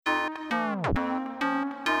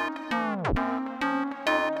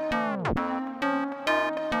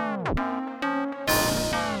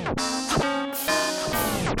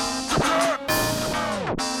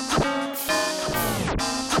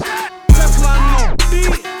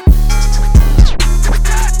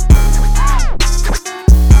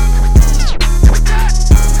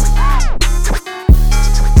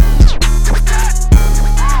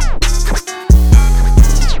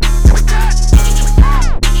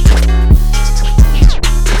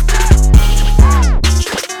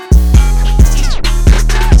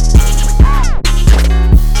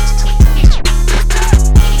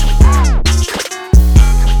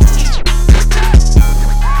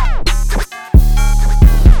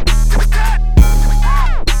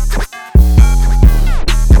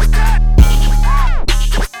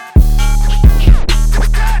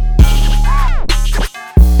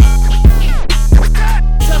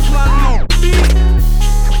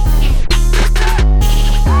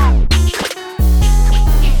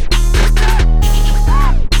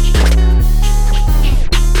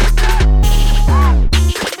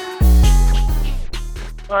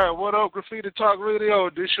All right, what up, Graffiti Talk Radio?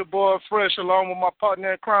 This your boy Fresh, along with my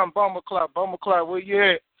partner in crime, Bomber Clock. Bomber Clock, where you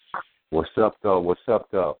at? What's up, though? What's up,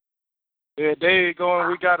 though? Yeah, there you go. And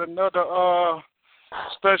we got another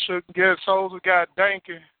special guest host. We got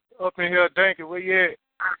Danky up in here. Danky, where you at?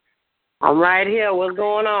 I'm right here. What's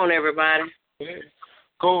going on, everybody? Yeah,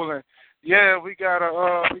 cool. Yeah, we got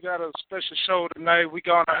a special show tonight. We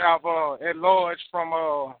gonna have At Large from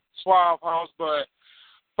Suave House, but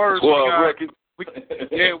first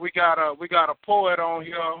we got a poet on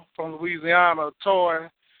here from Louisiana, Toy.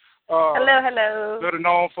 Hello. Better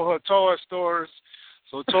known for her Toy stories.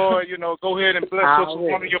 So Toy, go ahead and bless us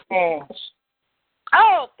with one of your poems.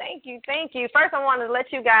 Oh, thank you. First, I wanted to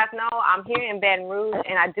let you guys know I'm here in Baton Rouge,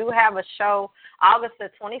 and I do have a show August the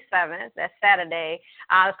 27th. That's Saturday.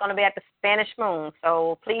 It's going to be at the Spanish Moon,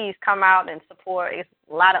 so please come out and support. It's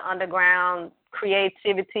a lot of underground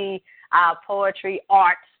creativity, poetry,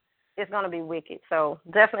 arts. It's going to be wicked, so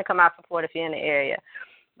definitely come out and support if you're in the area.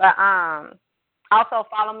 But also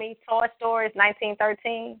follow me, Toy Stories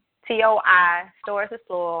 1913, TOI, Stories is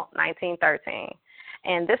plural, 1913.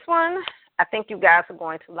 And this one, I think you guys are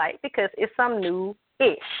going to like because it's some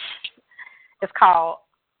new-ish. It's called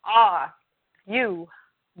Are You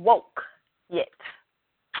Woke Yet?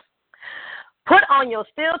 Put on your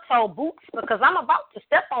steel-toe boots because I'm about to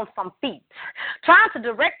step on some feet, trying to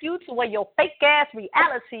direct you to where your fake-ass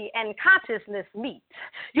reality and consciousness meet.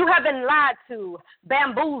 You have been lied to,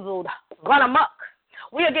 bamboozled, run amok.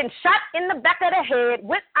 We are getting shot in the back of the head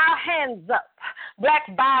with our hands up.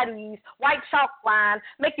 Black bodies, white chalk line,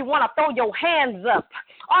 make you want to throw your hands up.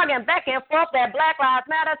 Arguing back and forth that Black Lives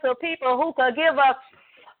Matter to people who could give us,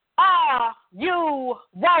 are you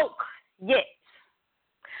woke yet?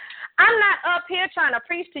 I'm not up here trying to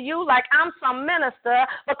preach to you like I'm some minister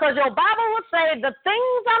because your Bible would say the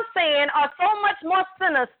things I'm saying are so much more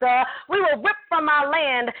sinister. We were ripped from our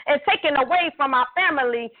land and taken away from our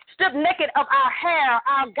family, stripped naked of our hair,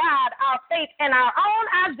 our God, our faith, and our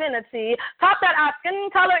own identity. Taught that our skin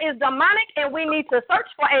color is demonic and we need to search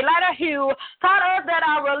for a lighter hue. Taught us that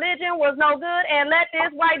our religion was no good and let this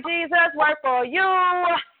white Jesus work for you.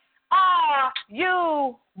 Are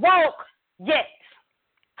you woke yet?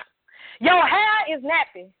 Your hair is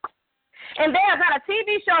nappy, and there's not a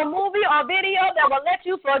TV show, movie, or video that will let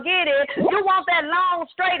you forget it. You want that long,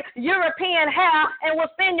 straight European hair and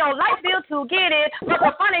will spend your life bill to get it. But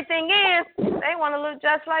the funny thing is, they want to look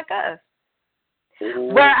just like us.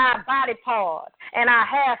 Wear our body parts and our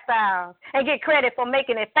hairstyles and get credit for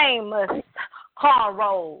making it famous.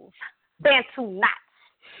 Cornrows, Bantu knots,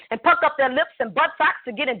 and puck up their lips and buttocks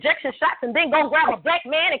to get injection shots and then go grab a black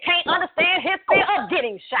man and can't understand his fear of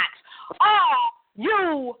getting shot. Are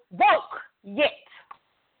you woke yet?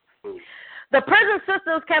 The prison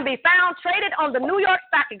systems can be found traded on the New York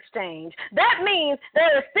Stock Exchange. That means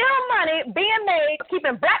there is still money being made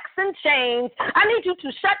keeping blacks in chains. I need you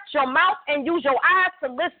to shut your mouth and use your eyes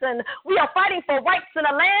to listen. We are fighting for rights in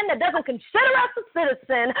a land that doesn't consider us a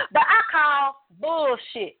citizen, but I call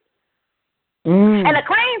bullshit. And the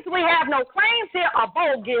claims we have no claims here are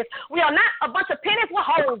bogus. We are not a bunch of pennies with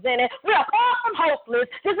holes in it. We are far from hopeless.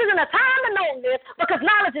 This isn't a time to know this because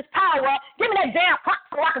knowledge is power. Give me that damn clock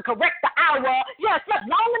so I can correct the hour. You have slept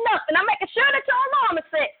long enough, and I'm making sure that your alarm is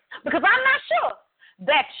set because I'm not sure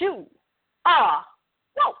that you are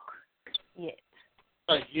woke yet.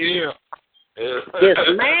 Yeah. Yes,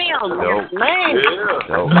 ma'am. Yes, ma'am.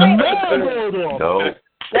 No.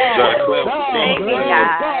 Thank you,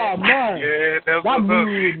 guys. Yeah, that's what's up.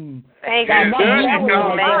 Thank you.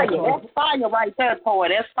 That's fire right there, Toy.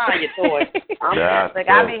 That's fire, Toy. Look,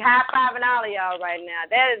 I'll be high-fiving all of y'all right now.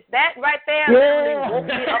 That right there literally woke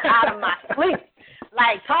me up out of my sleep.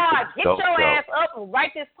 Like, Todd, get your ass up and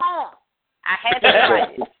write this poem. I had to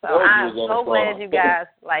write it. So I'm so glad you guys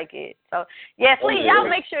like it. So, yeah, please, y'all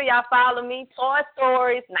make sure y'all follow me. Toy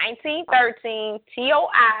Stories 1913,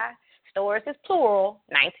 TOI. Stories is plural,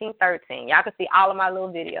 1913. Y'all can see all of my little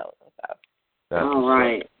videos and stuff. All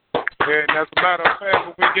right. Yeah, and as a matter of fact,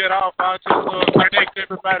 when we get off, I'll just connect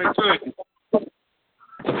everybody to you.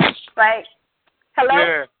 Like,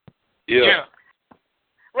 hello? Yeah.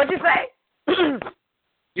 What'd you say?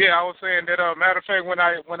 Yeah, I was saying that. Matter of fact, when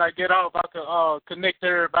I get off, I can connect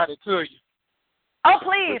everybody to you. Oh,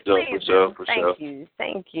 please, please. For sure.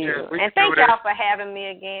 Thank you. Yeah, and thank y'all for having me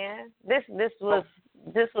again. This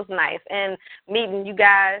was nice, and meeting you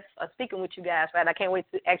guys, speaking with you guys. Right, I can't wait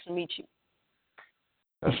to actually meet you.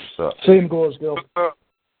 That's what's up. Same goes, Gil. All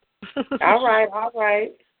right.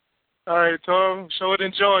 All right, Tom. Show it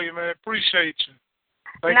enjoy you, man. Appreciate you.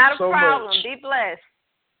 Thank Not you so a problem. much. Be blessed.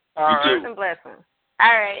 All right. Peace and blessings.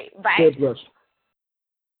 All right. Bye. God bless.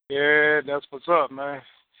 Yeah, that's what's up, man.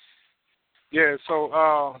 Yeah,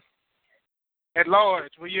 so at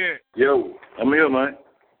large, where you at? Yo, I'm here, man.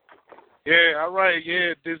 Yeah, all right.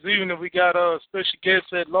 Yeah, this evening we got a special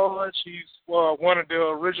guest at large. He's one of the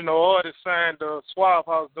original artists signed to Suave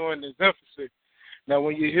House during his infancy. Now,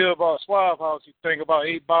 when you hear about Suave House, you think about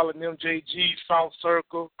 8 Ball and MJG, South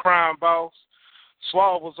Circle, Crime Boss.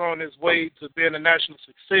 Suave was on his way to being a national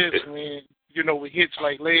success when, with hits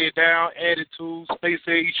like Lay It Down, Attitude, Space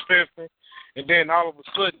Age Pimpin', and then all of a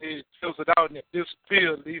sudden it fizzled out and it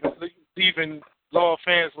disappeared, leaving law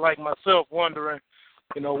fans like myself wondering,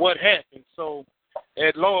 what happened. So,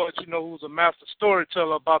 at large, who's a master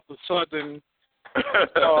storyteller about the Southern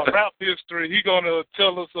rap history, he's going to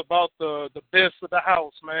tell us about the best of the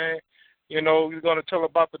house, man. He's going to tell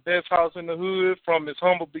about the best house in the hood from his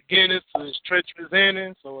humble beginnings to his treacherous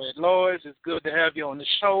endings. So, at large, it's good to have you on the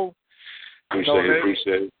show. Appreciate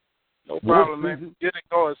it. No problem, man. Get it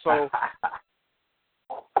going. So,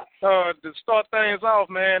 to start things off,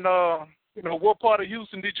 man, what part of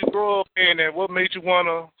Houston did you grow up in, and what made you want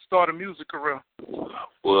to start a music career?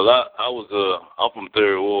 Well, I'm from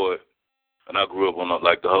 3rd Ward, and I grew up on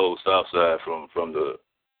the whole South Side, from the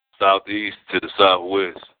southeast to the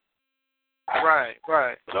southwest. Right.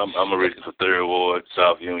 But I'm originally from 3rd Ward,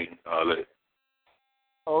 South Union, all that.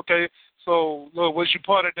 Okay, so look, was you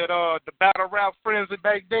part of that the battle rap frenzy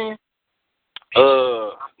back then?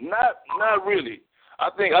 Not really. I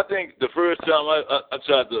think the first time I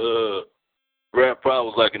tried to rap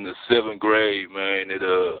probably was in the 7th grade, man.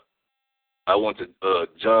 I went to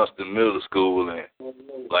Johnston Middle School, and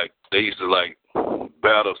they used to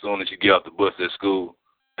battle as soon as you get off the bus at school.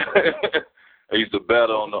 They used to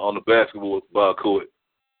battle on the basketball court.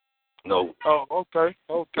 Oh, okay.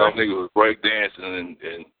 Some niggas was breakdancing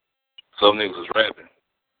and some niggas was rapping.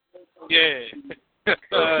 Yeah.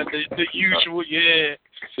 the usual, yeah.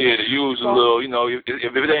 Yeah, the usual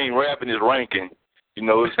if it ain't rapping, it's ranking.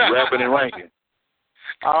 It's rapping and ranking.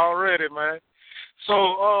 Already, man.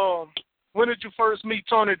 So, when did you first meet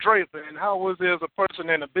Tony Draper, and how was he as a person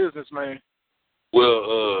and a businessman?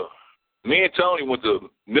 Well, me and Tony went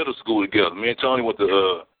to middle school together. Me and Tony went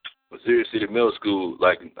to Missouri City Middle School.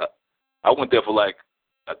 I went there for I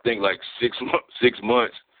think 6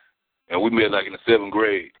 months, and we met in the 7th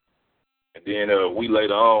grade. And then we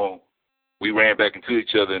later on, we ran back into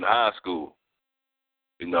each other in high school.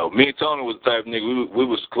 Me and Tony was the type of nigga, we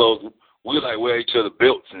was close. We wear each other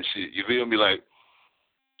belts and shit. You feel me?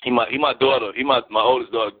 He my daughter. He my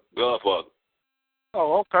oldest daughter godfather.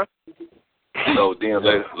 Oh, okay. So then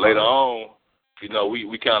later on,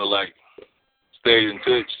 we kind of stayed in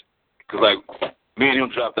touch because me and him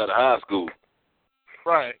dropped out of high school.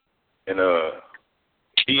 Right. And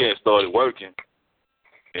he had started working.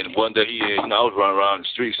 And one day he had, I was running around the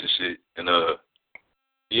streets and shit, and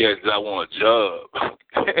he asked if I want a job.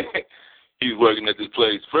 He was working at this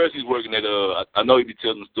place. First, he's working at I know he be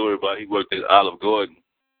telling the story about he worked at Olive Garden.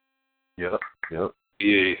 Yep.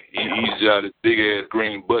 Yeah, he's got this big ass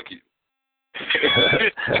green bucket. He's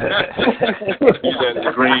got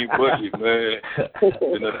this green bucket, man.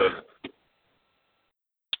 And,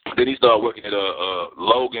 then he started working at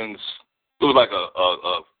Logan's. It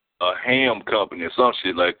was a ham company or some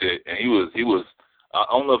shit like that. And he was I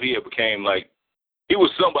don't know if he ever became he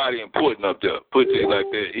was somebody important up there. Put it like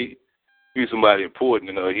that. He was somebody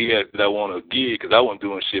important. He asked that I want a gig because I wasn't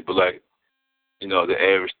doing shit but the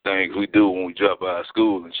average things we do when we drop out of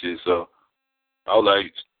school and shit. So I was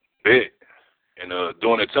bet. And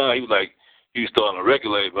during that time, he was he was starting a record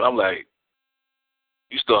label. I'm like,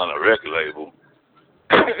 you starting a record label?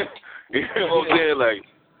 You know what I'm saying? Like,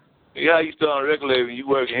 yeah, you starting a record label and you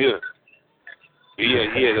working here.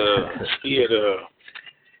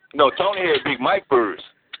 Tony had Big Mike first.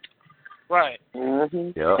 Right.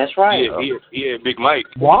 Mm-hmm. Yeah. That's right. Yeah, he had Big Mike.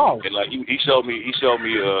 Wow. And like he showed me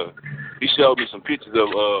some pictures of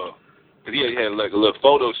cause he had like a little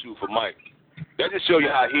photo shoot for Mike. That just show you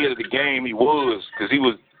how ahead of the game he was, cause he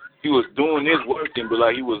was doing this working, but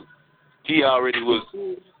like he already was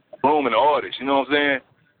grooming the artist. You know what I'm saying?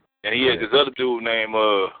 And he had this other dude named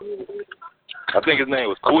I think his name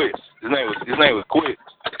was Quist. His name was Quist.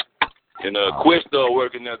 And Quist started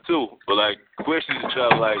working there too. But like Quist used to try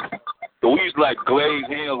to like, so we used to like glaze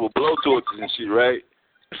hands with blowtorches and shit, right?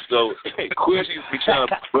 So Quist used to be trying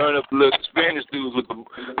to burn up the little Spanish dudes with the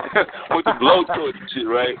blowtorch and shit,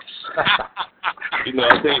 right? You know,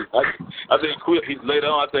 I think Quist later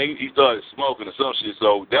on I think he started smoking or some shit.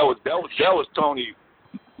 So that was Tony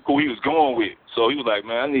who he was going with. So he was like,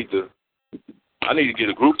 man, I need to get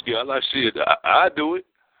a group together. I like, shit, I do it.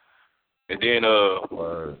 And then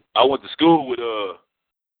I went to school with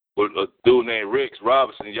a dude named Rex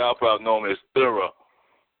Robinson. Y'all probably know him as Thorough.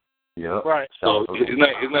 Yeah. Right. So his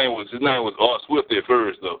name was Art Swift at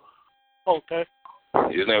first though. Okay.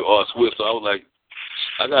 His name was Art Swift. So I was like,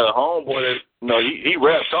 I got a homeboy that he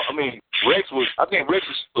raps. I mean, Rex was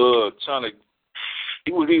trying to.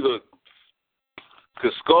 He was either.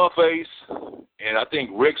 Cause Scarface and I think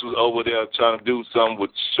Rex was over there trying to do something with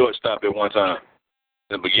Shortstop at one time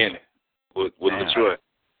in the beginning with Detroit.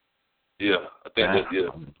 Yeah, I think that's yeah.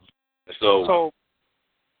 So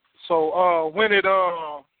when did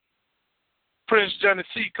Prince Johnny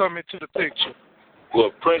C come into the picture?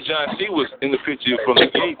 Well, Prince Johnny C was in the picture from the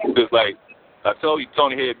gate because, like I told you,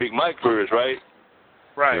 Tony had Big Mike first, right?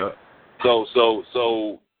 Right. Yeah.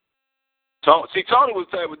 So. Tony was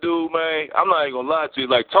the type of dude, man. I'm not even gonna lie to you.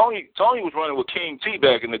 Like Tony was running with King T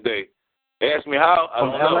back in the day. Ask me how, I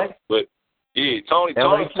don't know. But yeah, Tony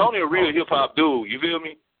a real hip hop dude. You feel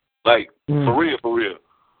me? Like for real.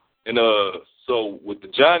 And so with the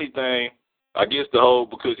Johnny thing, I guess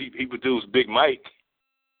because he produced Big Mike,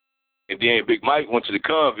 and then Big Mike went to the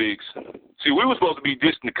Convicts. See, we were supposed to be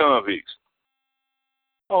dissing the Convicts.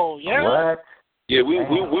 Oh yeah. What? Yeah, we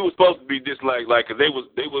were supposed to be dissing like cause they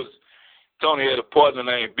was. Tony had a partner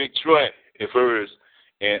named Big Troy at first,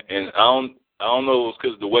 and I don't know if it was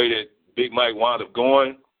because of the way that Big Mike wound up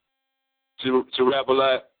going to rap a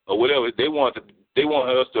lot or whatever. They wanted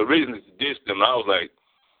us to originally diss them. And I was like,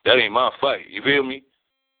 that ain't my fight. You feel me?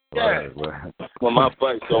 Yeah. Well, my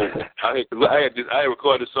fight. So I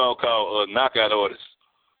recorded a song called Knockout Artist,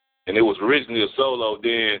 and it was originally a solo.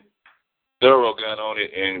 Then Thorough got on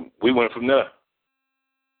it, and we went from there.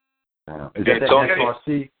 Is that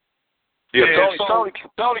SRC? Yeah, Tony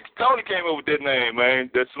came up with that name, man.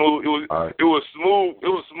 That smooth. It was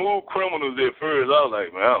smooth criminals at first. I was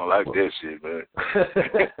like, man, I don't like that shit, man.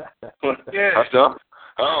 Yeah.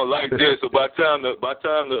 I don't like that. So by the time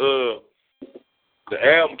the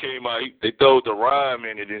album came out, they threw the rhyme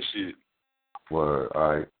in it and shit. Word.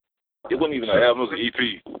 All right. It wasn't even an album. It was an EP.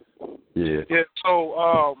 Yeah. Yeah.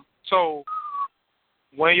 So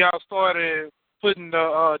when y'all started putting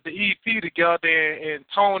the EP together, and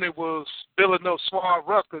Tony was building up Suave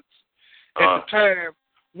Records at the time.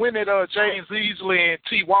 When did James Easley and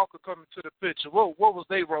T. Walker come into the picture? What was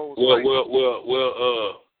their roles?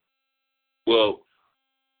 Well,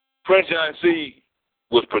 Prince John C.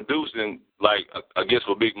 was producing, like, I guess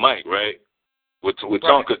for Big Mike, right? With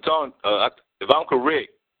Tony, if I'm correct,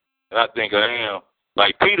 and I think I am,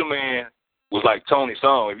 like Peter Man was like Tony's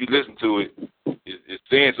song. If you listen to it, it's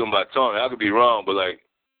saying something about Tony. I could be wrong, but like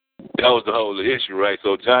that was the whole issue, right?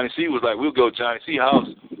 So Johnny C was like, we'll go to Johnny C house,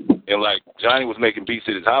 and like Johnny was making beats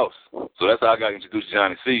at his house. So that's how I got introduced to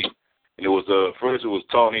Johnny C. And it was first it was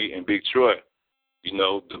Tony and Big Troy, you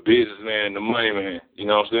know, the businessman, the money man, you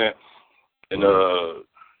know what I'm saying? And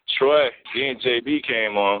Troy, then JB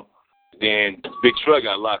came on, then Big Troy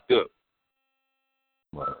got locked up.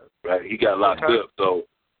 Right, he got locked up. So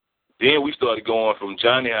then we started going from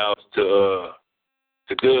Johnny house to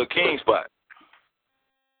Doug King's spot.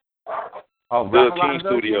 Oh, Doug King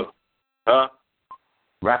studio, huh?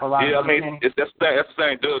 Rap a lot. Yeah, I mean that's the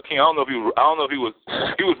same Doug King. I don't know if he was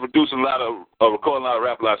producing a lot of recording a lot of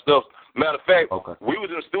rap a lot of stuff. Matter of fact, we was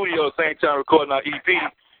in the studio at the same time recording our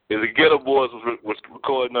EP. As the Ghetto Boys was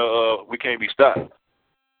recording We Can't Be Stopped.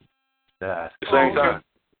 At the same time.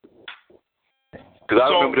 Because I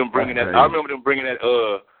remember them bringing that. I remember them bringing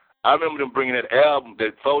that album,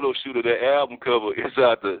 that photo shoot of that album cover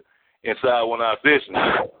inside one of our sessions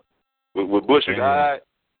with Bush and Hyde.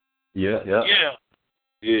 Yeah.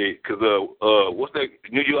 Yeah, because what's that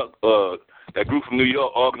New York? That group from New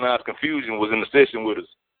York, Organized Confusion, was in the session with us.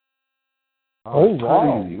 Oh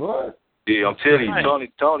wow! What? Yeah, I'm telling you,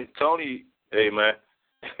 Tony. Hey man.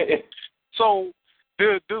 So,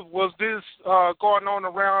 was this going on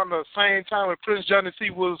around the same time when Prince Johnny C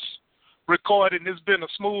was recording? It's been a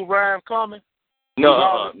smooth rhyme coming.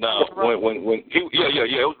 No. When he,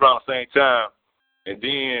 it was around the same time, and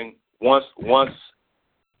then once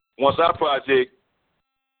our project,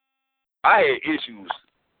 I had issues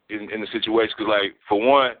in the situation because, like, for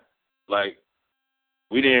one, like,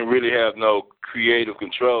 we didn't really have no creative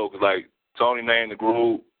control because, like, Tony named the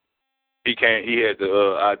group. He had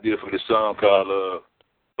the idea for this song called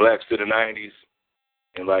Blacks to the 90s,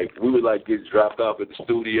 and, like, we would, like, get dropped off at the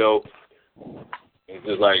studio, and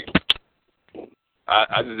just, like,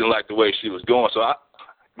 I just didn't like the way she was going. So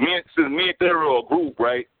since me and Thero are a group,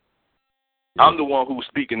 right, I'm the one who was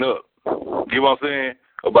speaking up. You know what I'm saying?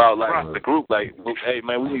 About, like, the group, like, hey,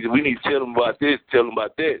 man, we need to tell them about this, tell them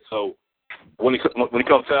about that. So when it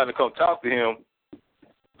comes time to come talk to him,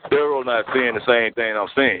 Thero not saying the same thing I'm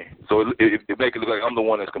saying. So it make it look like I'm the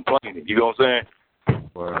one that's complaining. You know what I'm saying?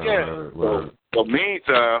 Word. So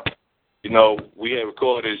meantime, you know, we had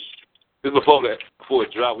recorded, this before it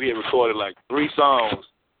dropped, we had recorded like 3 songs,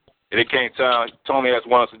 and it came time, Tony asked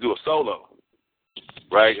one of us to do a solo,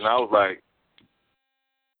 right? And I was like,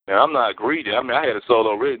 man, I'm not greedy. I mean, I had a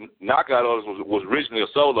solo written. Knockout Artist was originally a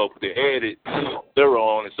solo, but they added Thero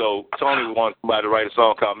on, and so Tony wanted somebody to write a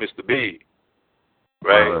song called Mr. Big,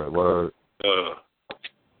 right? Word.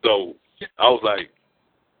 So I was like,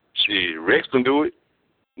 shit, Rex can do it.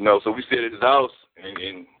 You know, so we sat at his house,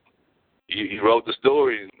 and he wrote the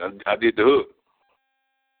story, and I did the hook.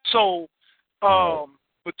 So,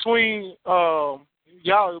 between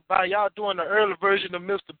y'all doing the early version of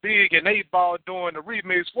Mr. Big and 8Ball doing the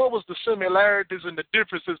remix, what was the similarities and the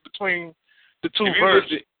differences between the two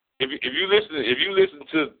versions? If you listen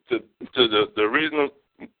to the original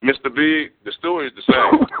Mr. Big, the story is the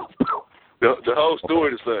same. The whole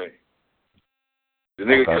story is the same. The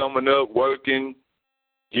nigga coming up, working,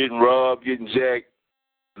 getting robbed, getting jacked.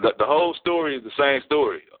 The whole story is the same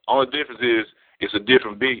story. Only difference is it's a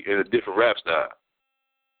different beat and a different rap style.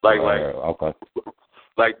 Like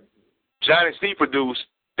Johnny C produced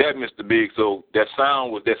that Mr. Big, so that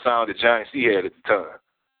sound was that sound that Johnny C had at the time.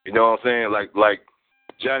 You know what I'm saying? Like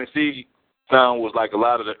Johnny C sound was like a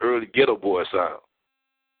lot of the early Ghetto Boy sound.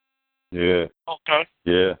 Yeah. Okay.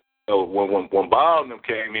 Yeah. So when Baldwin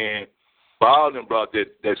came in, Baldwin brought that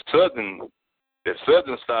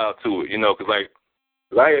southern style to it. You know, because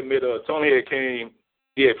I admit Tony had came.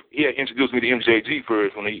 He had introduced me to MJG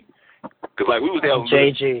first when because like we was having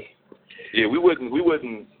MJG. Yeah, we wasn't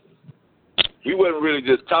really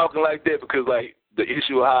just talking like that because like the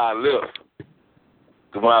issue of how I left.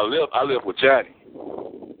 Because when I left with Johnny.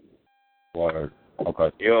 Word.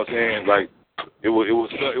 Okay. You know what I'm saying? Like it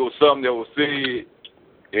was something that was said,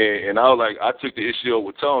 and I was like, I took the issue up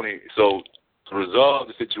with Tony. So to resolve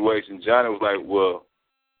the situation, Johnny was like, well,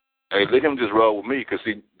 hey, let him just roll with me because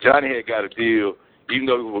see, Johnny had got a deal. Even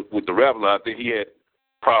though he was with the rap line, I think he had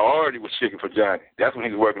priority was Chicken for Johnny. That's when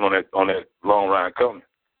he was working on that Long Ride Coming.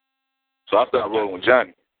 So I started rolling with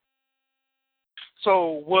Johnny.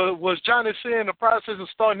 So was Johnny C in the process of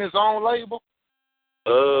starting his own label?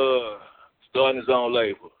 Starting his own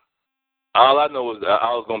label. All I know is that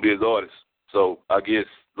I was gonna be his artist. So I guess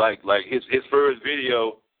like his first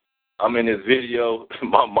video, I'm in his video.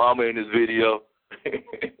 My mama in his video.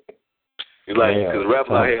 It's like because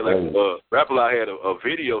Rap-A-Lot had a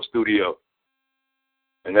video studio,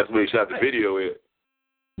 and that's where he shot the video at.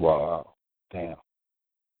 Wow, damn.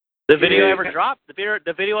 The video ever dropped? The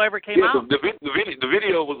video ever came out? The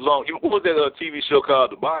video was long. What was that TV show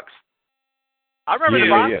called? The Box. I remember The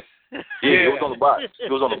Box. Yeah, it was on the box. It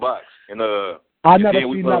was on the box, and I never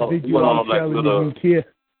seen that video. We went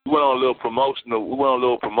on a little promotional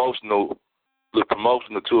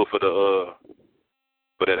tour for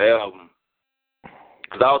that album.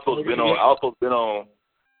 Cause I was supposed to be on.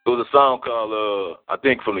 There was a song called I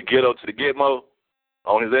think From the Ghetto to the Gitmo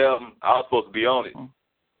on his album. I was supposed to be on it.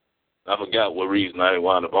 I forgot what reason I didn't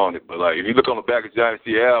wind up on it, but like if you look on the back of Johnny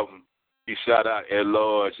C album, he shot out At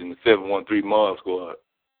Large and the 713 Mob Squad.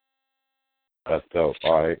 That's dope.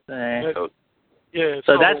 All right. So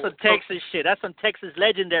that's some Texas shit. That's some Texas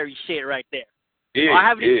legendary shit right there. Yeah, I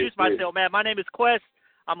haven't introduced myself, man. My name is Quest.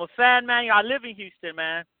 I'm a fan, man. I live in Houston,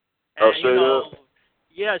 man. And, straight up?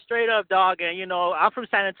 Yeah, straight up, dog. And, I'm from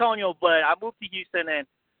San Antonio, but I moved to Houston, and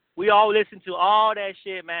we all listen to all that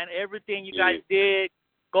shit, man. Everything you guys did,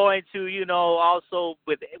 going to, also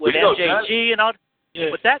with MJG and all. Yeah.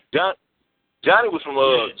 But that Johnny was from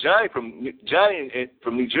Johnny from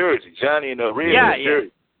New Jersey. Johnny and Red New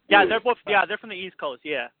Jersey. Yeah, they're both. Yeah, they're from the East Coast.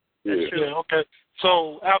 Yeah. That's true. Yeah. Okay.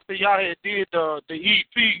 So after y'all had did the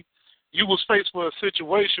EP, you was faced with a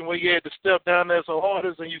situation where you had to step down as an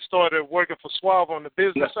artist and you started working for Suave on the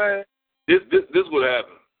business side. This would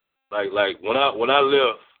happen. Like when I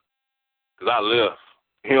left, because I left.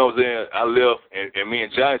 You know what I'm saying? I left, and me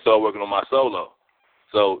and Johnny started working on my solo.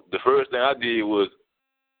 So the first thing I did was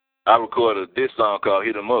I recorded this song called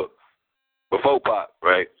 "Hit 'Em Up" before Pop,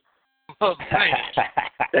 right?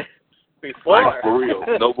 Before. Like, for real,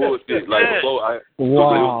 no bullshit. Like before, I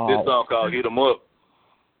this song called "Hit 'Em Up,"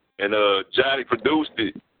 and Johnny produced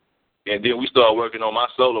it, and then we started working on my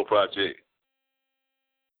solo project.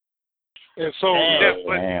 And so,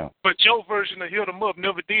 but your version of "Hit 'Em Up"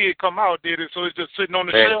 never did come out, did it? So it's just sitting on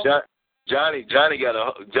the shelf. Johnny got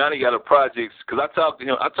a project, because I talked to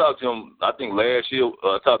him. I think last year.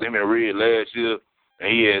 I talked to him in Red last year, and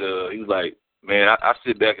he was like, man, I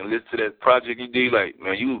sit back and listen to that project you did. Like,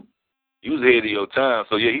 man, you was ahead of your time.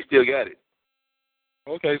 So yeah, he still got it.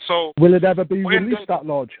 Okay, so will it ever be released that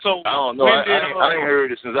large? So I don't know. I ain't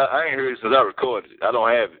heard it since I recorded it. I don't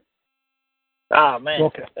have it. Oh man,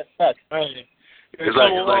 okay. That sucks. It's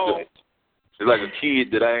like a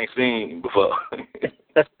kid that I ain't seen before.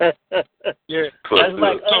 Yeah, that's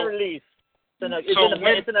like unreleased.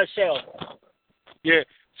 It's in a shell. Yeah.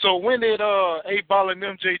 So when did 8Ball and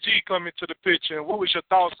MJG come into the picture, and what was your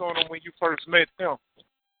thoughts on them when you first met them?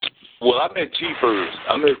 Well, I met G first.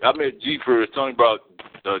 I met G first. Tony brought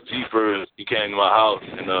G first. He came to my house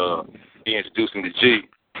and he introduced me to G.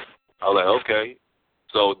 I was like, okay.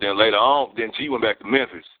 So then later on, then G went back to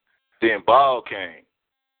Memphis. Then Ball came,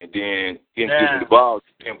 and then he introduced me to Ball.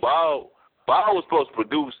 And Ball was supposed to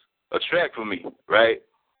produce a track for me, right?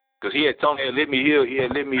 Because Tony had let me hear. He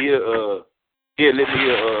had let me hear.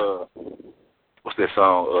 What's that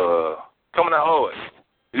song? Coming Out Hard.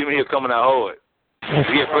 He let me hear Coming Out Hard.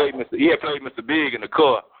 He had played Mr. Big in the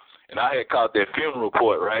car, and I had caught that Funeral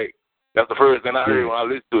Report, right? That's the first thing I heard when I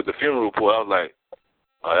listened to it, the Funeral Report. I was like,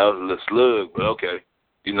 oh, that was a little slug, but okay.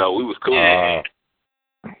 You know, we was cool. Yeah,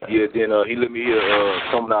 then he let me hear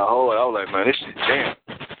Coming Out Hard. I was like, man, this shit damn.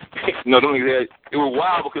 You know, them niggas it was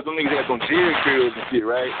wild because them niggas had some Jerry curls and shit,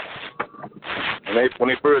 right? And when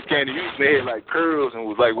they first came to Houston, they had like curls and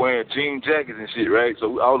was like wearing jean jackets and shit, right?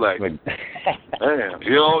 So I was like, damn,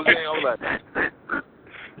 you know what I'm saying?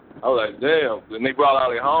 I was like, damn. And they brought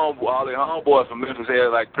all their homeboys from Memphis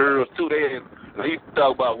had like curls too. They used to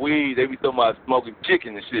talk about weed. They be talking about smoking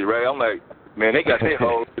chicken and shit, right? I'm like, man, they got that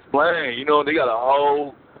whole plan. You know, they got a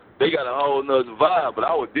whole nother vibe. But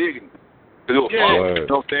I was digging it. It was fun, you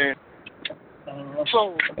know what I'm saying?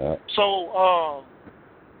 So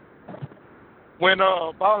when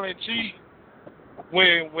Ball and G,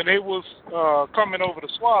 when they was coming over to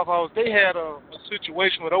Suave House, they had a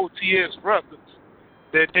situation with OTS Records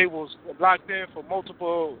that they was locked in for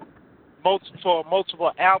multiple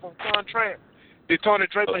album contracts. Did Tony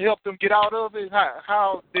Draper help them get out of it?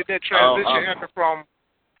 How did that transition happen from?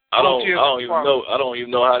 I don't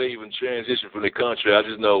even know how they even transitioned from the country. I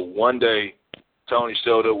just know one day Tony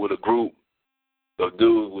showed up with a group of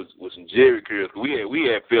dudes with some Jerry curls. We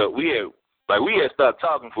had stopped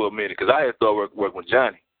talking for a minute because I had started working with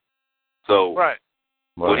Johnny. So right.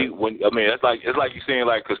 It's like you saying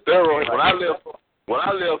like because Thorough when I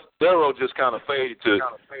left Thorough just kind of faded to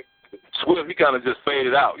Swift. He kind of just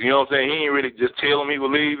faded out. You know what I'm saying? He ain't really just tell him he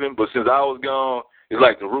was leaving, but since I was gone, it's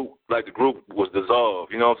like the group was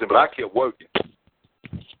dissolved. You know what I'm saying? But I kept working.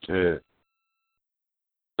 Yeah.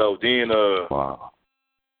 So then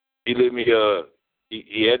he let me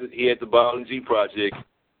he had the Ball and G project.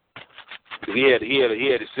 He had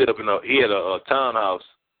to sit up in a townhouse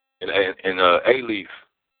in A-Leaf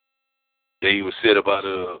that he would sit up out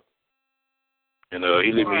of, and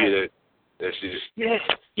he let me hear that shit.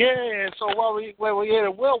 Yeah. So while we had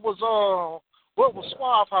it, what was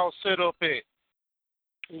Suave House set up at?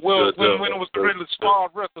 Well, when it was originally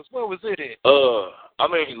Suave Records, where was it at?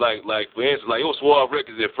 Like for instance, like it was Suave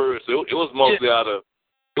Records at first. So it was mostly out of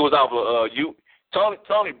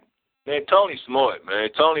Tony. Man, Tony's smart, man.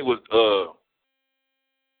 Tony was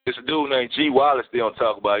it's a dude named G Wallace they don't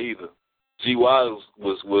talk about either. G Wallace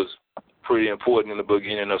was pretty important in the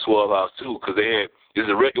beginning of Suave House too, because it was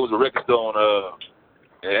a record store on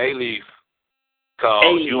in A-Leaf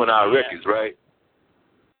called U&I Records, right?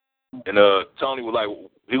 And Tony would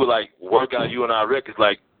work out U&I Records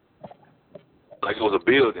like it was a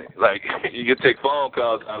building. Like you could take phone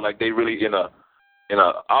calls out like they really in a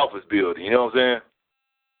office building. You know what I'm saying?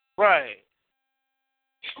 Right.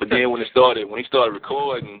 But then when he started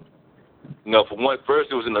recording, for one,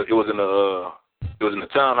 first it was in the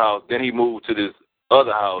townhouse. Then he moved to this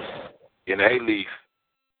other house in the A-Leaf,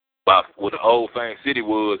 where the old Fang City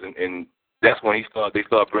was, and that's when they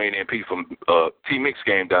started bringing in people from T-Mix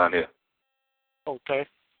came down here. Okay.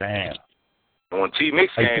 Damn. And when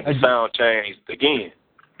T-Mix came, the sound changed again.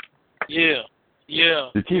 Yeah.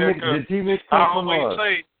 The T-Mix I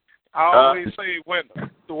always say when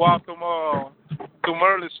throughout them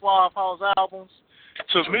early Suave House albums,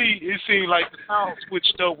 to me it seemed like the sound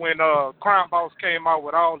switched up when Crime Boss came out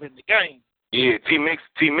with All in the Game. Yeah, T-Mix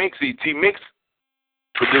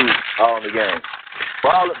produced All in the Game.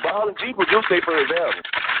 Ball and G produced their first album.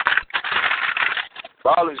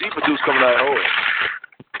 Ball and G produced Coming Out Hard.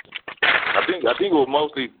 I think it was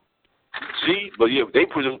mostly G, but yeah, they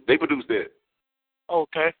produced that.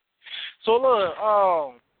 Okay. So look,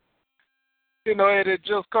 it had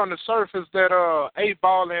just come to surface that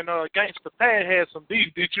 8Ball and Gangsta Pat had some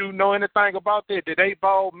beef. Did you know anything about that? Did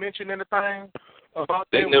 8Ball mention anything about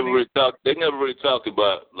that? They never really talked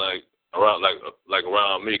about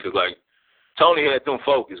around me, because like Tony had them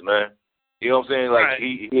focused, man. You know what I'm saying? Like right.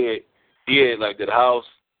 he had like that house.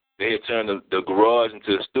 They had turned the garage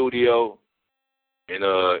into a studio, and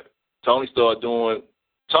Tony started doing.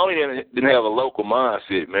 Tony didn't have a local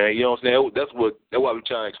mindset, man. You know what I'm saying? That's why we're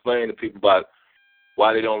trying to explain to people about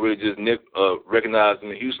why they don't really just recognize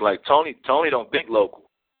him in Houston. Like Tony don't think local.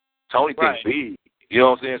 Tony thinks big. You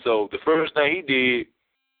know what I'm saying? So the first thing he did,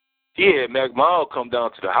 he had Mac Mall come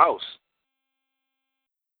down to the house.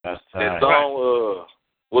 That's that song,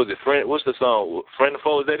 was it Friend? What's the song? Friend of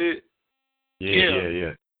Foe, is that it?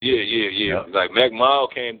 Yeah. Yep. Like Mac Mall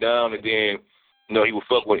came down, and then he would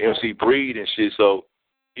fuck with MC Breed and shit. So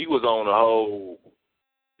he was on a whole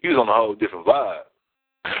different vibe.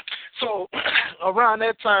 So around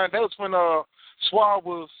that time, that was when Suave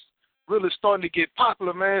was really starting to get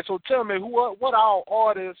popular, man. So tell me, what all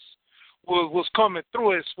artists was coming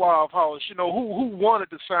through at Suave House? Who wanted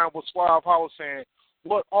to sign with Suave House, and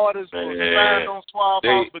what artists was signed on Suave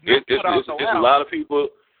House, but didn't put out no album? A lot of people.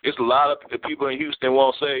 It's a lot of people in Houston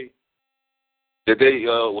won't say that they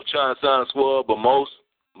were trying to sign Suave, but most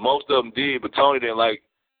of them did. But Tony didn't like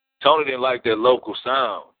that local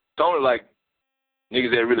sound. Tony like niggas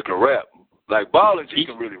that really can rap. Like Ball and G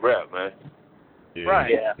can really rap, man. Yeah.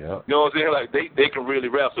 Right. Yeah. You know what I'm saying? Like they can really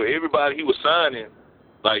rap. So everybody he was signing,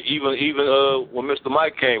 like even when Mr.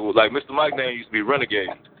 Mike came, like Mr. Mike's name used to be Renegade.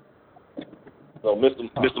 So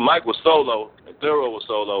Mr. Mike was solo and Thorough was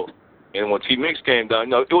solo. And when T-Mix came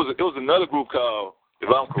down, it was another group called, if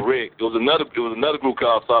I'm correct, it was another group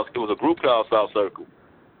called South Circle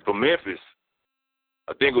from Memphis.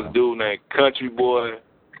 I think it was a dude named Country Boy.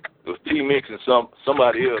 It was T-Mix and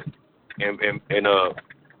somebody else, and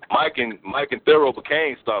Mike and Thorough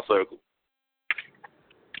became South Circle.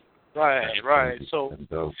 Right. So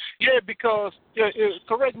yeah, because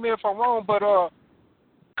correct me if I'm wrong, but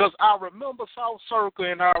because I remember South Circle,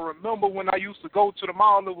 and I remember when I used to go to the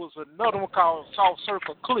mall, there was another one called South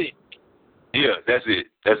Circle Click. Yeah, that's it.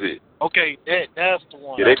 Okay, that's the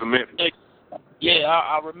one. Yeah, they from Memphis. Yeah,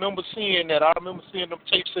 I remember seeing that. I remember seeing them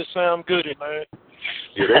tapes that sound good, man.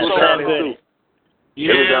 Yeah, they was down here too.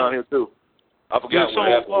 Yeah. They was down here too. I forgot what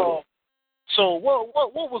happened. So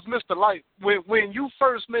what was Mr. like when you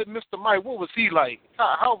first met Mr. Mike? What was he like?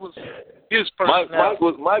 How was his personality?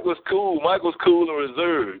 Mike was cool. Mike was cool and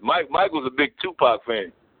reserved. Mike was a big Tupac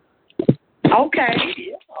fan. Okay.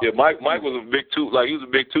 Yeah, Mike was a big he was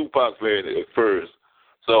a big Tupac fan at first.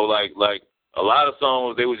 So like a lot of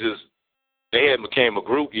songs they hadn't became a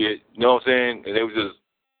group yet. You know what I'm saying? And they was just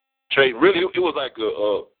trading. Really, it was like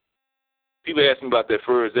people asked me about that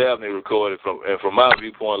first album they recorded from my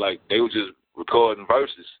viewpoint, like they were just recording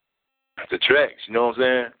verses, the tracks. You know what I'm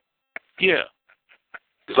saying? Yeah.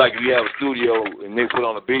 It's like if you have a studio and they put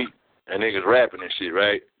on a beat and niggas rapping and shit,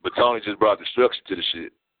 right? But Tony just brought the structure to the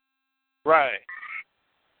shit. Right.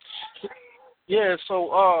 Yeah.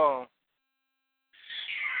 So, as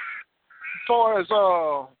far as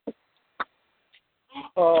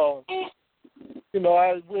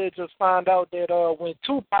we just found out that when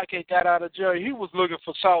Tupac had got out of jail, he was looking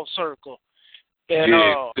for South Circle. And,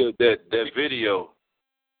 that video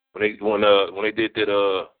when they did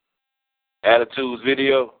that Attitudes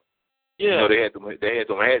video. Yeah. They had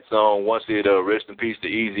them hats on. One said "Rest in Peace to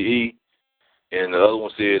Eazy-E," and the other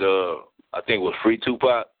one said I think it was "Free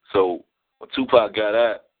Tupac." So when Tupac got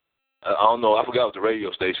out, I don't know. I forgot what the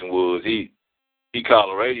radio station was. He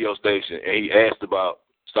called a radio station and he asked about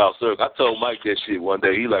South Circle. I told Mike that shit one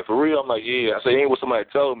day. He like, for real? I'm like, yeah. I said, ain't what somebody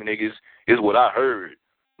told me, niggas. It's what I heard.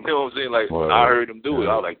 You know what I'm saying? Like, I heard them do it.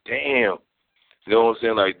 I was like, damn. You know what I'm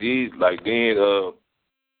saying? Like, then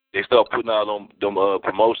they start putting out them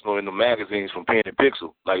promotional in the magazines from Pen and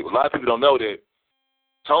Pixel. Like, a lot of people don't know that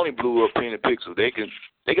Tony blew up Pen and Pixel. They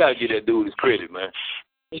gotta give that dude his credit, man.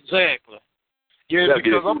 Exactly. Yeah,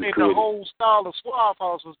 because I mean the whole style of Suave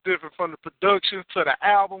House was different, from the production to the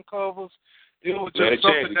album covers. It was just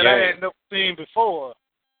something that I had never seen before.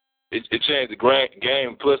 It changed the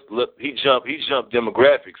game. Plus, look, he jumped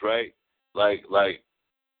demographics, right? Like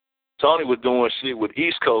Tony was doing shit with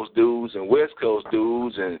East Coast dudes and West Coast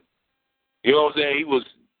dudes, and you know what I'm saying.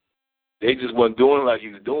 They just wasn't doing like he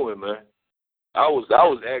was doing, man. I was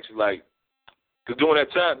actually like, cause during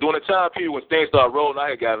that time period when things started rolling, I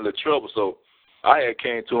had got in a little trouble, so I had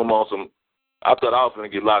came to him on some. I thought I was gonna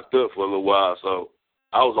get locked up for a little while, so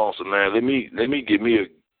I was on some, man. Let me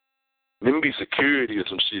be security or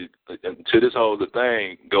some shit until this whole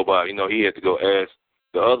thing go by. You know, he had to go ask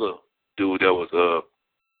the other dude that was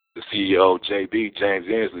the CEO, JB, James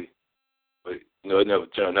Inslee, but you know, it never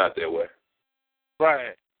turned out that way.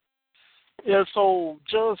 Right. Yeah. So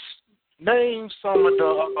just name some of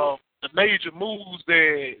the major moves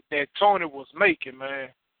that Tony was making, man.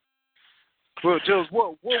 But just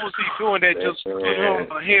what was he doing that just put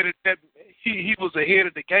him ahead of that? He was ahead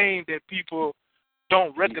of the game that people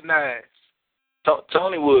don't recognize.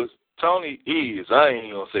 Tony is. I ain't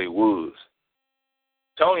even gonna say was.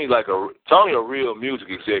 Tony a real music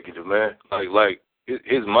executive, man. Like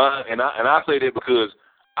his mind, and I say that because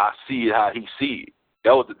I see it how he see it.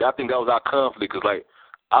 I think that was our conflict, because like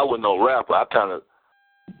I wasn't no rapper. I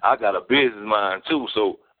got a business mind too,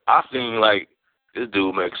 so I seen like this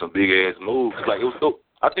dude make some big ass moves. Like it was,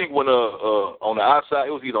 I think when on the outside,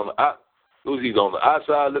 it was either on the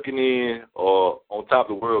outside looking in or On Top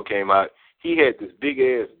of the World came out. He had this big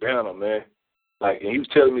ass banner, man. Like, and he was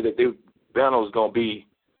telling me that the banner was gonna be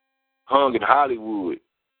hung in Hollywood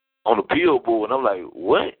on the billboard, and I'm like,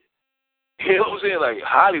 what? You know what I'm saying? Like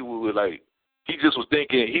Hollywood, like he just was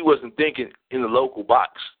thinking. He wasn't thinking in the local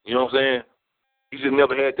box. You know what I'm saying? He just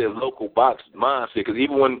never had that local box mindset. Because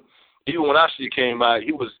even when our shit came out,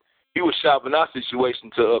 he was shopping our situation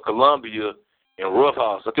to Columbia and Rough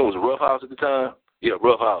House. I think it was Rough House at the time. Yeah,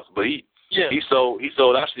 Rough House. But he sold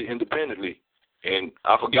our shit independently. And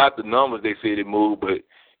I forgot the numbers they said it moved, but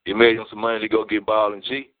it made him some money to go get Ball and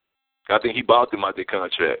G. I think he bought them out their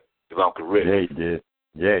contract, if I'm correct. Yeah, he did.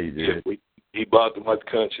 Yeah, he bought them out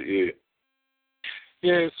the country,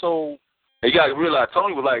 Yeah, so... And you got to realize,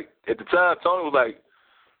 Tony was like, at the time,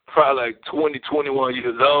 probably like 20, 21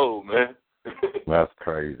 years old, man. That's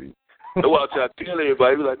crazy. That's why I try to tell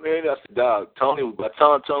everybody, he was like, man, that's the dog. By the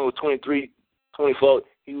time Tony was 23, 24,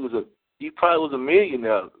 he probably was a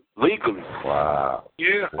millionaire, legally. Wow.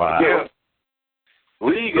 Yeah. Wow. Yeah.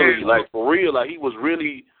 Legally, like for real, like he was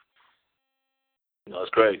really, it's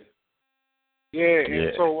crazy. Yeah,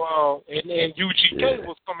 and so and UGK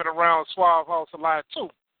was coming around Suave House a lot too.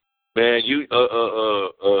 Man,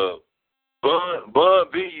 Bun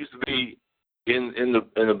B used to be in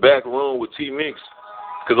the back room with T Mix,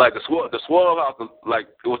 cause like the Suave House, like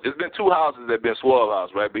there's been two houses that been Suave House,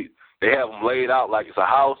 right? But they have them laid out like it's a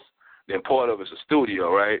house, then part of it's a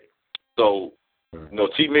studio, right? So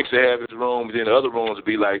T Mix would have his room, and then the other rooms would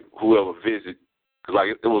be like whoever visit. Cause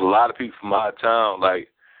like there was a lot of people from out of town, like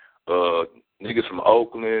niggas from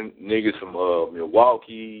Oakland, niggas from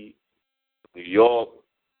Milwaukee, New York.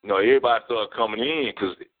 Everybody started coming in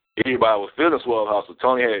because everybody was feeling Suave House. So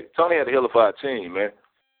Tony had a hellified team, man.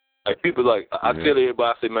 Like people, like I tell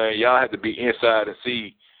everybody, I say, man, y'all had to be inside and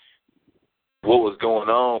see what was going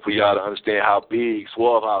on for y'all to understand how big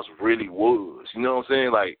Suave House really was. You know what I'm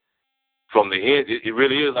saying? Like from the end, it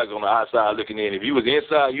really is like on the outside looking in. If you was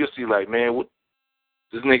inside, you'll see like, man, what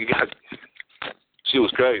this nigga got. Shit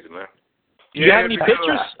was crazy, man. You have any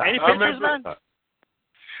pictures? Any pictures, man?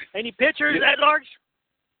 Any pictures at large?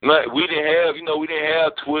 No, we didn't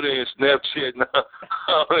have Twitter and Snapchat and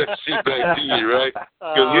all that shit back then, right?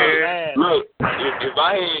 Look, if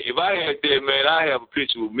I had that, man, I have a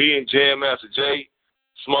picture with me and Jam Master Jay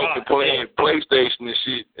smoking, playing PlayStation and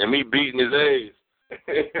shit, and me beating his ass.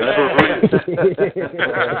 That's real.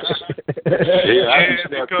 Yeah, I can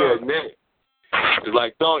Snapchat that. It's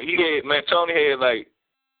like Tony had like.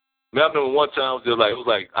 Man, I remember one time it was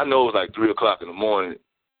like I know it was like 3:00 in the morning.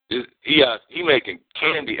 He making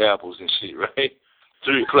candy apples and shit, right?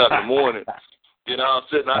 3:00 in the morning. Then all of a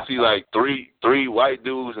sudden I see like three white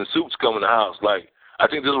dudes in suits coming in the house. Like I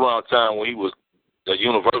think this was around the time when the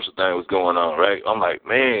Universal thing was going on, right? I'm like,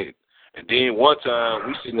 man. And then one time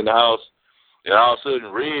we sitting in the house, and all of a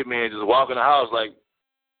sudden Redman just walk in the house like,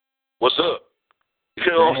 "What's up?"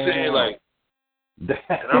 You know what I'm saying? Like,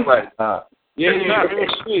 and I'm like, yeah,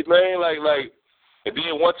 shit, man. Like, and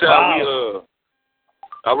then one time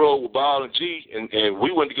I rode with Ball and G, and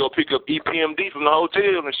we went to go pick up EPMD from the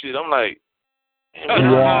hotel and shit. I'm like,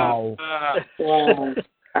 wow.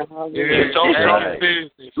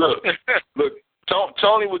 Look,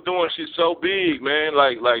 Tony was doing shit so big, man.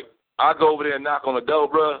 Like I go over there and knock on the door,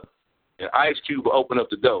 bro, and Ice Cube will open up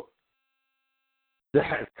the door.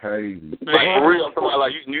 That's crazy. Like for real, I'm talking about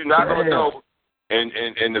like you knock on the door, and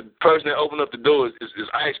the person that opened up the door is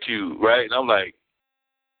Ice Cube, right? And I'm like,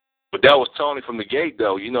 but that was Tony from the gate,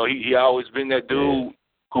 though. You know, he always been that dude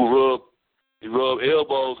who rubbed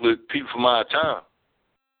elbows with people from out of town.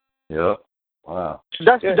 Yeah. Wow.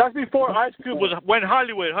 That's before Ice Cube went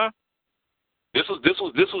Hollywood, huh? This was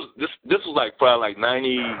like probably like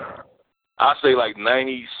 90. I say like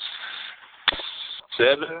 97.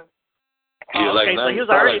 Yeah, okay, like so he was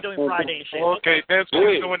already doing Friday and shit. Okay, that's when he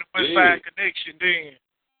was doing the West Side Connection then.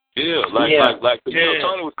 Yeah, like you know,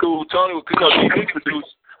 Tony was cool. Tony was cool.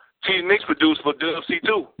 T Mix produced for Dub C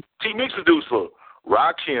too. T Mix produced for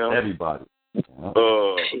Rakim. Everybody.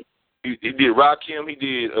 He did Rakim. He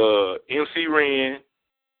did MC Ren.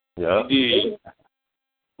 Yeah. He did.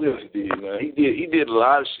 What else he did, man? He did a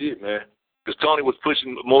lot of shit, man. Because Tony was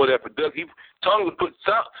pushing more of that production. Tony was put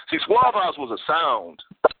sound. See, Suave House was a sound.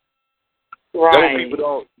 Right. Those people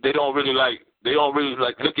don't really like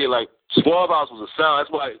look at like Suave House was a sound.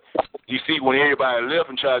 That's why you see when everybody left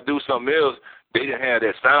and tried to do something else, they didn't have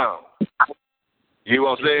that sound. You know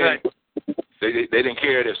what I'm saying? They didn't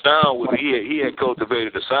carry that sound with him. He had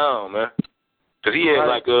cultivated the sound, man. Cause he had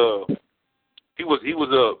he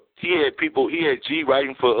had G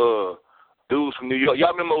writing for dudes from New York.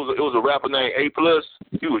 Y'all remember it was a rapper named A+.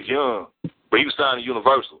 He was young, but he was signed to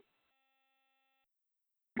Universal.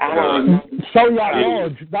 So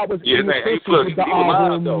Lodge, that was his name A+. He was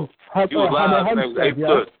live though. He was live. His name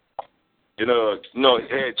was A+. It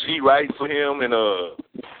had G writing for him and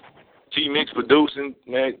T Mix producing.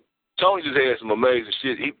 Man, Tony just had some amazing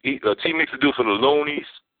shit. T Mix produced for the Loonies.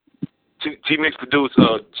 T Mix produced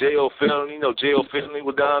J.O. Felony. You know, J.O. Felony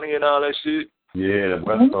was down here and all that shit. Yeah, the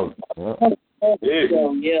West Coast.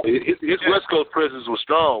 Yeah. His West Coast presence was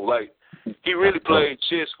strong. Like he really played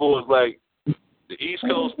chess for us. Like the East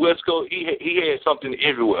Coast, West Coast. He had something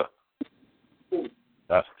everywhere.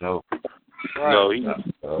 That's dope. Right. You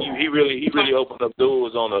know, he really opened up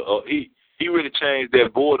doors on he really changed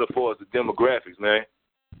that border for us, the demographics, man.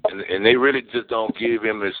 And they really just don't give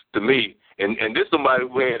him this to me. And this somebody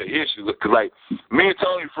who had an issue. Cause like me and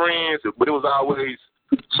Tony friends, but it was always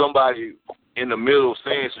somebody in the middle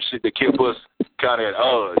saying some shit that kept us kind of at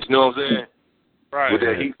odds. You know what I'm saying? Right. With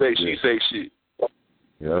that he say, she say shit.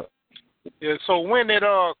 Yeah. Yeah. So when did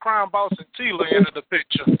Crime Boss and Tila enter the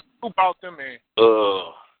picture? Who brought them in?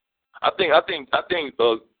 I think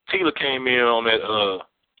Tila came in on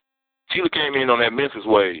that Memphis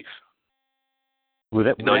wave. Was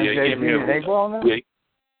that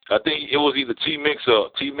I think it was either T Mix or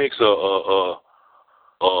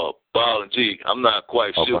Ball and G. I'm not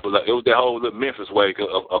quite sure, but like, it was that whole little Memphis wave.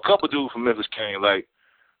 A couple dudes from Memphis came, like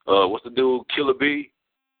what's the dude, Killer B?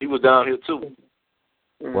 He was down here too.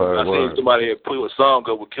 I seen somebody had put a song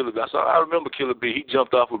up with Killer B. I remember Killer B. He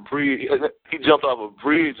jumped off a bridge. He jumped off a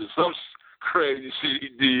bridge or some crazy shit he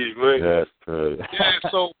did, man. That's crazy. Yeah.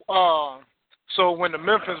 So when the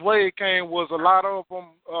Memphis wave came, was a lot of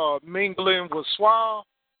them mingling with Suave,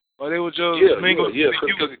 or they were just mingling? Yeah.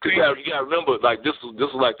 Because you gotta remember, like this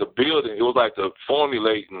was like the building. It was like the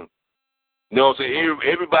formulating. You know what I'm saying?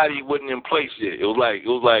 Everybody wasn't in place yet. It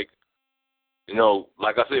was like. You know,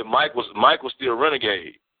 like I said, Mike was still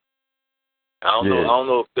Renegade. I don't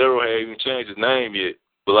know if Daryl had even changed his name yet.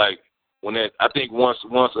 But like when that, I think once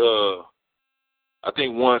on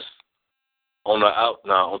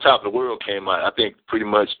Top of the World came out, I think pretty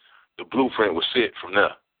much the blueprint was set from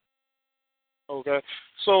there. Okay,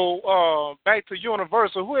 so back to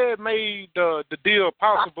Universal, who had made the deal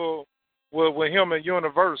possible with him and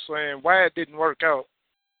Universal, and why it didn't work out?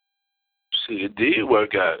 See, it did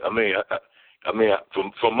work out. I mean,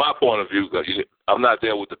 from my point of view, cause I'm not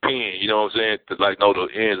there with the pen, you know what I'm saying? Because, like, no, the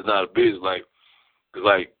ends is not a business. Like, cause,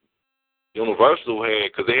 like, Universal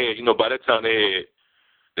had, because they had, you know, by that time they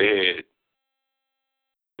had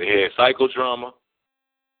Psychodrama.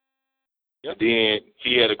 Yep. And then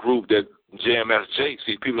he had a group that Jam Master Jay,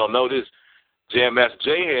 see, people don't know this. Jam Master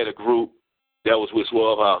Jay had a group that was with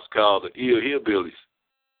Suave House called the Ill Hillbillies.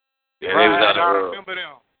 And right, they was out I remember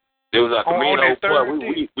them. It was like Camino.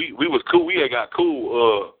 We was cool. We had got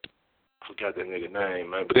cool. I forgot that nigga name,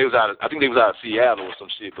 man. But they was out. I think they was out of Seattle or some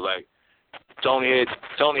shit. But like Tony had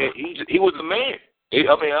he was the man. I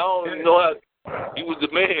don't even know how he was the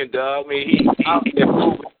man, dog. I mean, he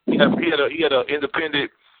had an independent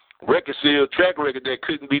record seal track record that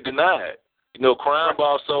couldn't be denied. You know, Crime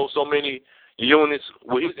Boss sold so many units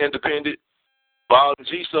with his independent. Ball and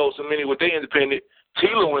G sold so many with their independent.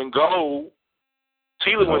 Tila went gold.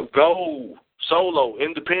 Solo,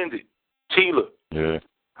 independent. Tila. Yeah.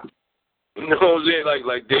 You know what I'm saying?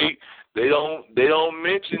 Like they don't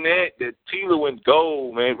mention that Tila went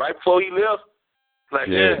gold, man. Right before he left. Like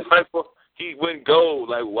right before he went gold.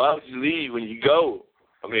 Like, why would you leave when you go?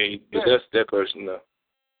 I mean, that's that person now.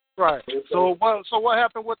 Right. So what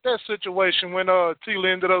happened with that situation when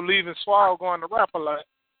Tila ended up leaving Swag going to Rap-A-Lot?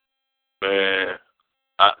 Man,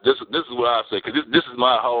 this is what I say, because this is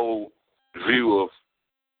my whole view of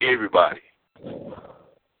everybody.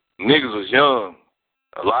 Niggas was young,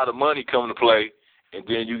 a lot of money coming to play, and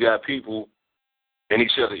then you got people in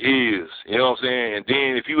each other's ears. You know what I'm saying? And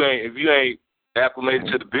then if you ain't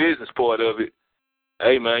acclimated to the business part of it,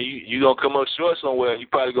 hey man, you gonna come up short somewhere. You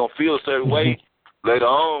probably gonna feel a certain way later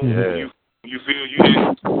on when you feel you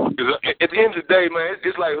didn't. Because at the end of the day, man,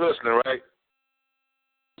 it's like hustling, right?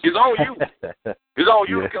 It's on you. It's on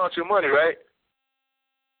you to count your money, right?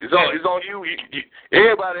 It's on you.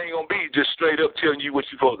 Everybody ain't gonna be just straight up telling you what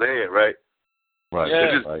you supposed to have, right? Right.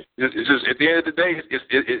 Yeah. It's just at the end of the day,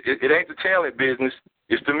 it ain't the talent business.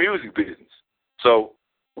 It's the music business. So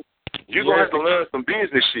you're gonna have to learn some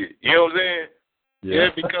business shit. You know what I'm saying? Yeah,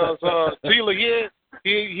 because Tila,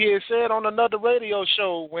 he had said on another radio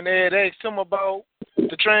show when they had asked him about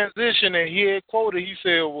the transition, and he had quoted, he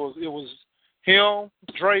said it was him,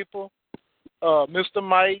 Draper, Mr.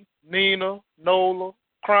 Mike, Nina, Nola,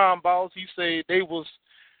 Crime Boss. He said they was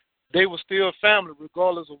still family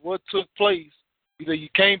regardless of what took place. He said you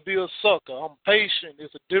can't be a sucker. I'm patient.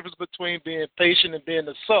 There's a difference between being patient and being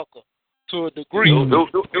a sucker to a degree.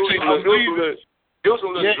 It was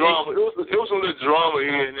some little drama. It was some little drama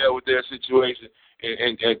here and there with that situation.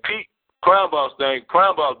 And Pete, Crime Boss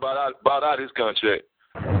bought out his contract.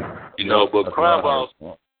 You know, but Crime Boss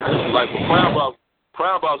was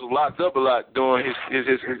locked up a lot during his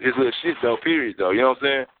little shit though. Period though. You know what I'm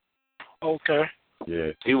saying? Okay.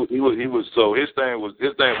 Yeah. He was so his thing was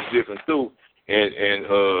different too. And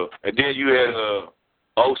then you had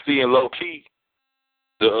OC and Low Key,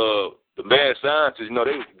 the Mad Scientists. You know,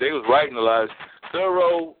 they was writing a lot.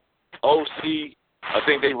 Thorough, OC, I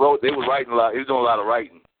think they was writing a lot. He was doing a lot of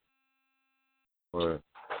writing. Right.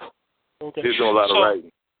 Okay. He was doing a lot of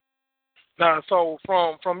writing. Now, so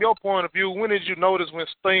from your point of view, when did you notice when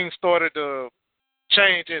things started to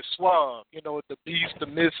change at Swag? You know, the beef, the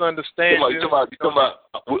misunderstanding. You talking about,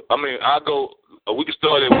 I mean, we can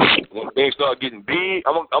start it when things start getting big.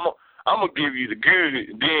 I'm gonna give you the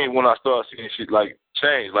good. Then when I start seeing shit like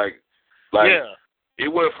change, like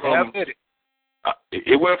it went from.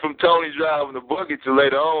 It went from Tony driving the bucket to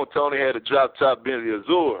later on Tony had a drop top Bentley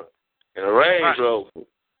Azure and a Range Rover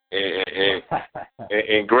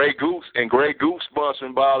and Grey Goose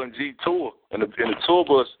sponsoring Ball and G Tour and the tour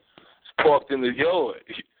bus parked in the yard.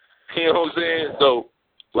 You know what I'm saying? So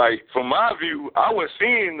like from my view, I was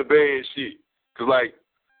seeing the bad shit because like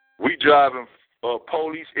we driving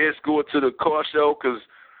police escort to the car show because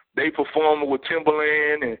they performing with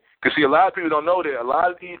Timberland and. Because, see, a lot of people don't know that. A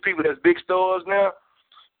lot of these people that's big stars now,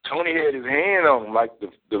 Tony had his hand on them. Like,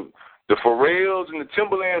 the Pharrells and the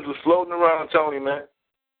Timberlands was floating around Tony, man.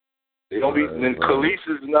 They don't be, and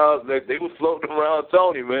Khaleesi's and all that, they was floating around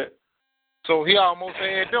Tony, man. So he almost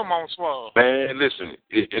had them on Swag. Man, listen,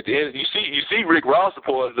 at the end, you see Rick Ross a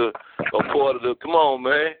part of the, come on,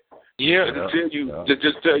 man. Yeah.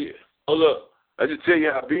 Just tell you, hold up. I just tell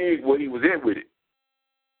you how big what he was in with it.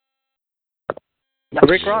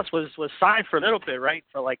 Rick Ross was signed for a little bit, right?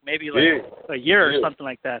 For like maybe a year or something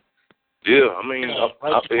like that. Yeah, I mean,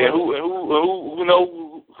 who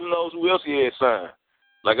knows who else he had signed?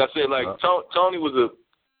 Like I said, like Tony was a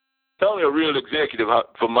real executive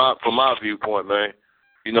from my viewpoint, man.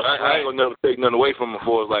 You know, I ain't gonna never take nothing away from him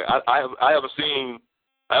for it. Like I haven't seen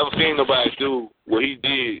nobody do what he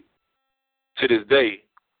did to this day.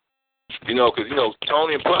 You know, because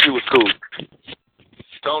Tony and Puffy was cool.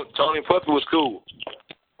 Tony and Puffy was cool.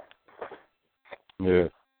 Yeah.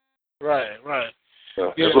 Right.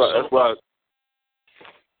 Yeah, that's why.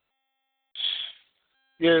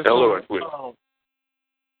 Yeah.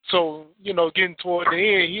 So getting toward the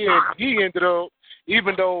end, he ended up,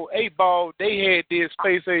 even though 8Ball they had this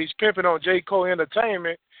Space Age Pimpin' on J. Cole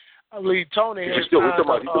Entertainment, I believe Tony had. You talking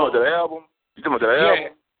about the album? You talking about the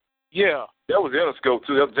album? Yeah. That was Interscope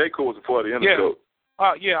too. J. Cole was a part of Interscope.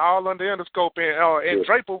 All under Interscope, and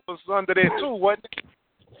Draper was under that too, wasn't it?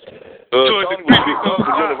 Tony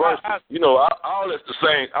was Universal. You know, all that's the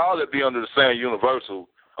same. All that be under the same Universal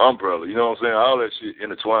umbrella. You know what I'm saying? All that shit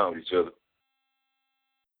intertwined with each other.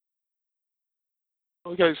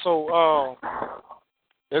 Okay, so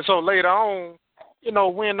and so later on, you know,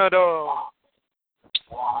 when how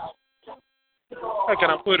can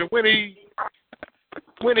I put it? When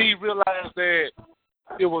he realized that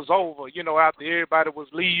it was over, you know, after everybody was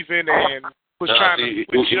leaving and was trying to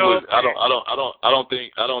switch up. I don't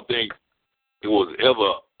think it was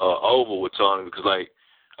ever over with Tony because, like,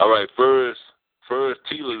 all right, first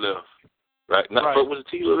Tila left, right? First, was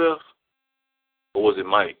it Tila left or was it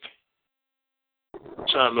Mike? I'm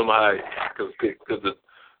trying to remember how, because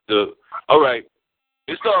the all right,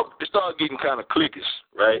 it started getting kind of cliquish,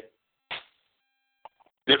 right?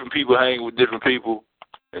 Different people hang with different people,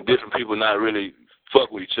 and different people not really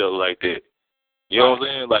fuck with each other like that. You know what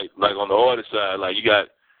I'm saying? Like on the artist side, like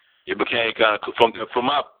it became kind of from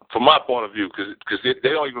my point of view, because they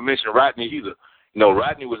don't even mention Rodney either. You know,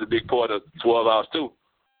 Rodney was a big part of 12 Hours too.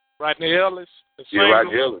 Rodney Ellis. Yeah,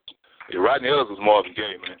 Rodney Ellis. Yeah, Rodney Ellis was Marvin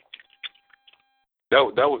Gaye, man. That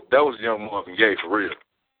was young Marvin Gaye for real.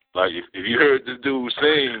 Like if you heard this dude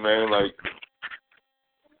sing, man, like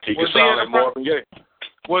he could sound like Marvin Gaye.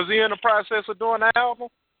 Was he in the process of doing the album?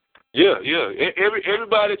 Yeah.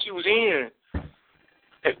 Everybody that you was in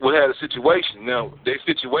had a situation. Now, their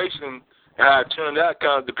situation, how it turned out,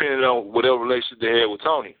 kind of depended on whatever relationship they had with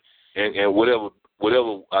Tony, and whatever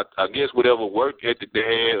I guess whatever work ethic they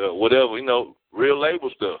had, or whatever, you know, real label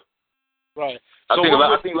stuff. Right. I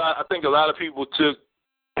think a lot of people took,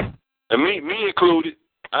 and me included.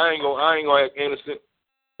 I ain't gonna act innocent.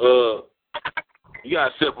 You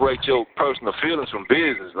gotta separate your personal feelings from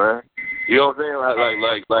business, man. You know what I'm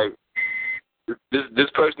saying? Like this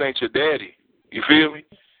person ain't your daddy. You feel me?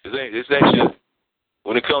 This ain't your.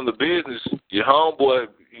 When it comes to business, your homeboy,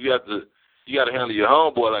 you gotta handle your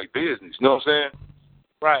homeboy like business. You know what I'm saying?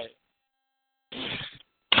 Right.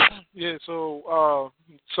 Yeah. So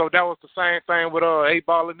that was the same thing with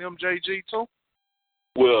 8Ball and MJG too.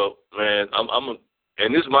 Well, man,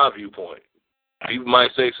 and this is my viewpoint. People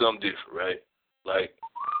might say something different, right? Like,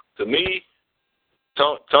 to me,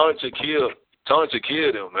 Tony should kill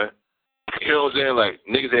them, man. You know what I'm saying? Like,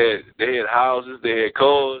 niggas had houses, they had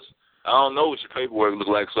cars. I don't know what your paperwork look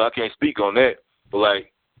like, so I can't speak on that. But,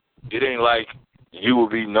 like, it ain't like you will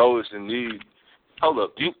be noticed and need. Hold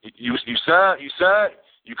up, you sign,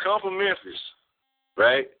 you come from Memphis,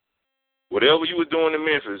 right? Whatever you were doing in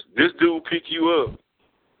Memphis, this dude pick you up.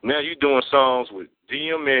 Now you doing songs with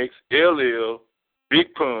DMX, LL,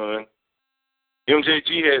 Big Pun.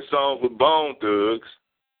 MJG had songs with Bone Thugs.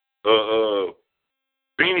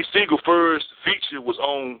 Beanie Sigel first feature was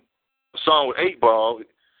on a song with 8Ball.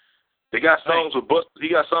 They got songs with He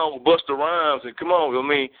got songs with Busta Rhymes, and come on, I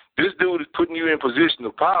mean, this dude is putting you in position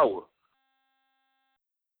of power.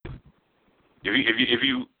 If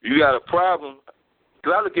you got a problem,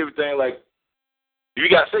 because I look at everything like, if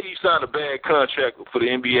say you signed a bad contract for the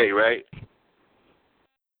NBA, right?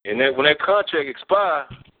 And then when that contract expires,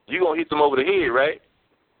 you're gonna hit them over the head, right?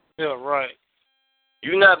 Yeah, right.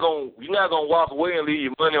 You're not gonna walk away and leave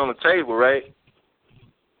your money on the table, right?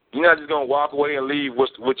 You're not just gonna walk away and leave what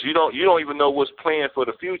you don't even know what's planned for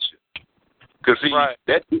the future. Cause see,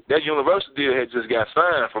 that Universal deal had just got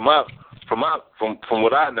signed from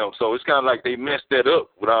what I know. So it's kind of like they messed that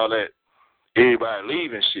up with all that everybody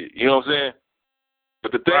leaving shit. You know what I'm saying?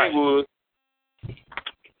 But the thing was,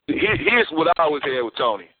 here's what I always had with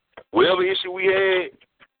Tony. Whatever issue we had,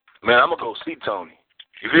 man, I'm gonna go see Tony.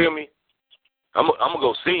 You feel me? I'm gonna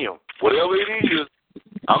go see him. Whatever it is,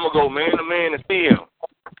 I'm gonna go man to man and see him.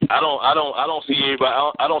 I don't see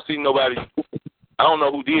anybody. I don't see nobody. I don't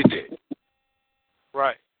know who did that.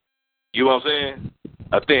 Right. You know what I'm saying?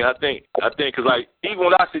 I think, cause like even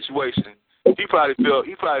with our situation, he probably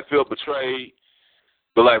felt betrayed.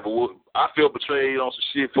 But I feel betrayed on some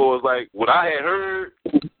shit for us. Like what I had heard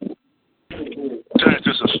turned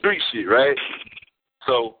into some street shit, right?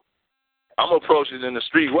 So I'm approaching it in the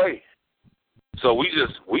street way. So we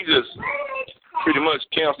just pretty much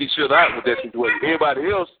cancel each other out with that situation. Everybody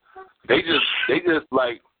else, they just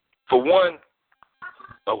like, for one,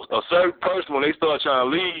 a certain person, when they started trying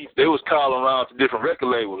to leave, they was calling around to different record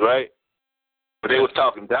labels, right? But they was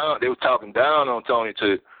talking down on Tony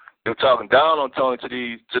to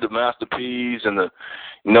the Master P's and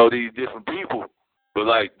these different people. But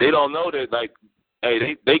like they don't know that, like,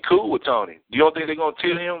 hey, they cool with Tony. You don't think they're gonna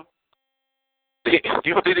tell him? You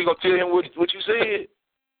don't think they're gonna tell him what you said?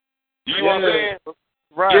 You know what I'm saying?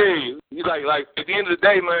 Right. Yeah. You like at the end of the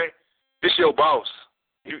day, man, this your boss.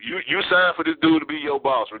 You signed for this dude to be your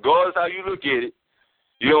boss, regardless how you look at it.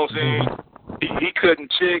 You know what I'm saying? He cutting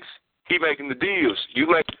checks, he making the deals. You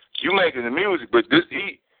making the music, but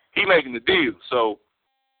he making the deal. So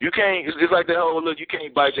You can't. It's like that whole look. You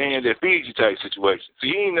can't bite your hand that feeds you type situation. So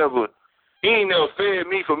he ain't never fed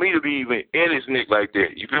me for me to be even in his neck like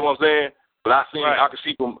that. You feel what I'm saying? But I can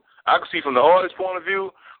see from the artist's point of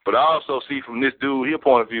view, but I also see from this dude his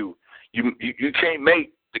point of view. You can't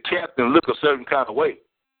make the captain look a certain kind of way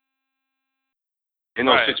in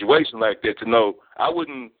those situations like that. To know, I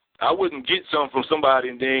wouldn't get something from somebody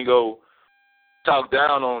and then go talk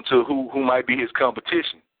down on to who might be his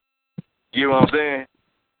competition. You know what I'm saying?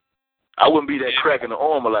 I wouldn't be that crack in the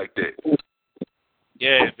armor like that.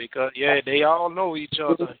 Yeah, because they all know each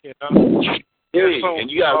other. You know? Yeah, so, and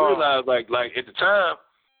you gotta realize, like at the time,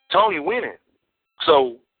 Tony winning.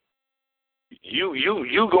 So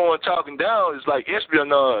you going talking down is like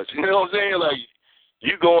espionage. You know what I'm saying? Like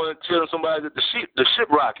you going telling somebody that the ship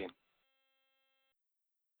rocking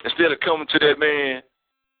instead of coming to that man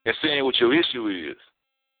and saying what your issue is.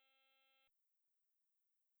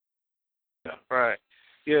 Yeah. Right.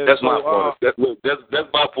 Yeah. That's my point.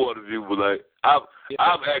 That's my point of view. But like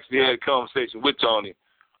I've actually had a conversation with Tony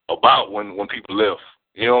about when people left.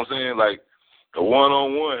 You know what I'm saying? Like a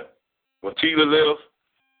one-on-one. When Tila left,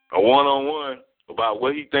 a one-on-one about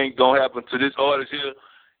what he think gonna happen to this artist here.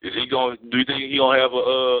 Do you think he gonna have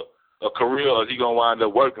a career, or is he gonna wind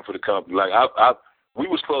up working for the company? Like we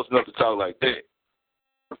was close enough to talk like that.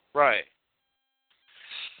 Right.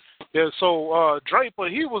 Yeah. So Draper,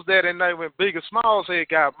 he was there that night when Biggie Smalls had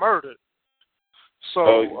got murdered.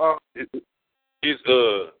 So his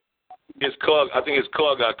car, I think his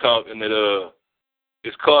car got caught in that.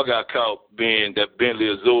 His car got caught being that Bentley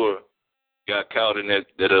Azure got caught in that.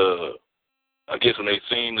 I guess when they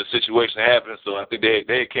seen the situation happen, so I think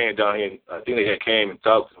they came down here. I think they had came and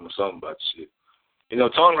talked to him or something about the shit. You know,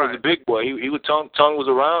 Tony was a big boy. Tony was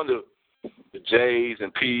around the J's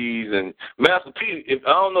and P's and Master P. I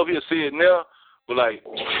don't know if he'll see it now, but like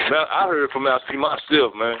I heard from Master P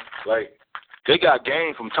myself, man. Like they got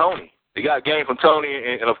game from Tony. They got game from Tony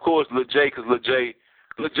and of course Lil J, because Lil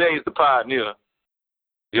J is the pioneer.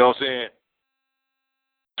 You know what I'm saying?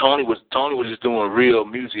 Tony was just doing real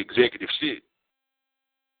music executive shit.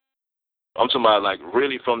 I'm talking about like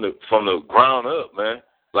really from the ground up, man.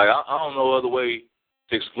 Like I don't know other way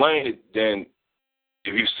to explain it than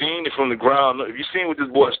if you've seen it from the ground up. If you've seen what this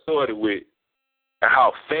boy started with and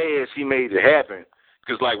how fast he made it happen,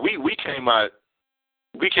 because like we came out.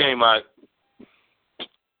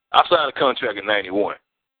 I signed a contract in '91.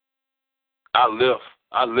 I left,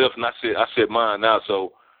 and I said mine now.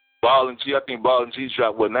 So Ball & G, I think Ball & G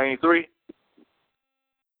dropped what, '93?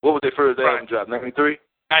 What was their first album drop? '93.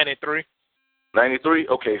 93?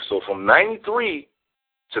 Okay, so from 93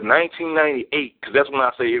 to 1998, because that's when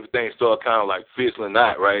I say everything started kind of like fizzling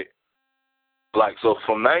out, right? Like, so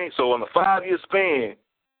from 90, so on a 5-year span,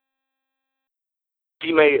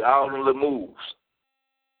 he made all them little moves.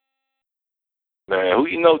 Man, who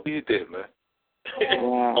you know did that, man?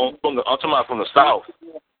 I'm talking about from the South,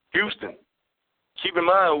 Houston. Keep in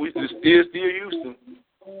mind, we still Houston.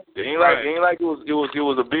 It ain't like it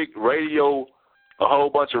was a big radio. A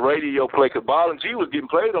whole bunch of radio play, because Ball & G was getting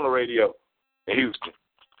played on the radio in Houston.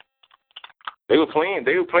 They were playing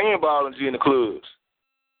Ball & G in the clubs.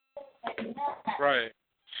 Right.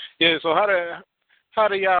 Yeah. So how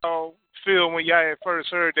do y'all feel when y'all had first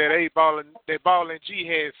heard that Ball & G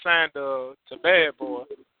had signed to Bad Boy?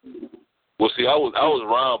 Well, see, I was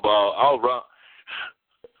around Ball.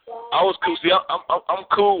 I was cool. See, I'm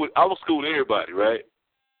cool with. I was cool with everybody, right?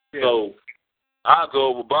 Yeah. So I go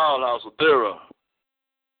over Ball House with Thera.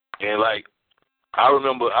 And like, I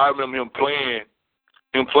remember him playing.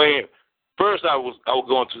 First, I was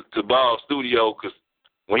going to Ball's studio because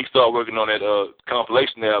when he started working on that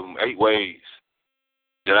compilation album, 8 Ways,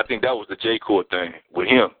 then I think that was the J Core thing with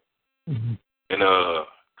him. Mm-hmm. And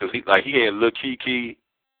because he had Lil Kiki,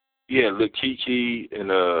 and because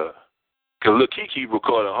Lil Kiki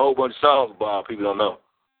recorded a whole bunch of songs with Ball. People don't know.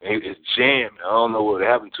 And it's jamming. I don't know what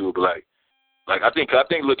happened to it, but like I think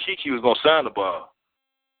Lil Kiki was gonna sign the Ball.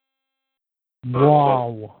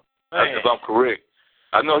 Wow. If I'm correct.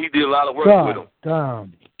 I know he did a lot of work with him.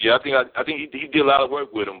 Damn. Yeah, I think he did a lot of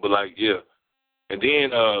work with him, but like, yeah. And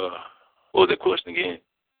then what was that question again?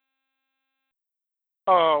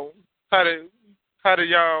 How do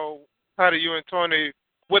you and Tony,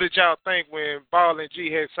 what did y'all think when Ball &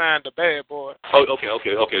 G had signed the Bad Boy? Oh,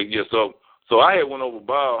 okay. Yeah, so I had went over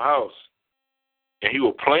Ball House and he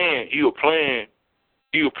was playing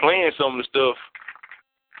some of the stuff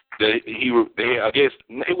that I guess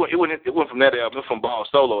it wasn't from that album. It was from Ball's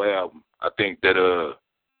solo album. I think that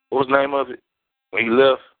what was the name of it when he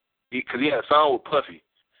left? Because he had a song with Puffy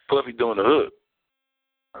doing the hook.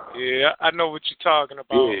 Yeah, I know what you're talking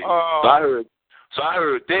about. Yeah. So I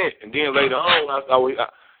heard that, and then later on,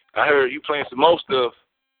 I heard you playing some more stuff,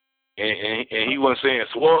 and he wasn't saying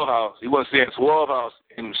Swab House. He wasn't saying Swab House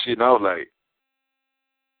and shit. And I was like,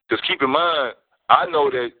 because keep in mind, I know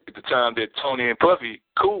that at the time that Tony and Puffy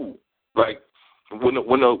cool. Like when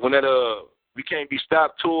that We Can't Be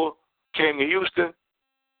Stopped tour came to Houston,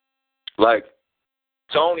 like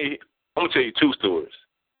Tony, I'm gonna tell you two stories.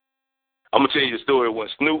 I'm gonna tell you the story when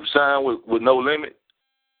Snoop signed with No Limit,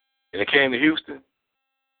 and it came to Houston.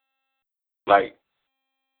 Like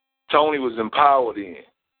Tony was empowered in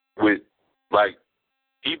with, like,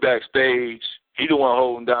 he backstage, he the one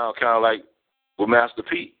holding down kind of like with Master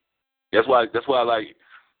P. That's why like,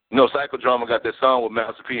 you know, Psychodrama got that song with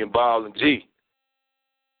Master P and Ball and G.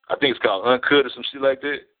 I think it's called Uncut or some shit like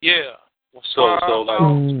that. Yeah. So like,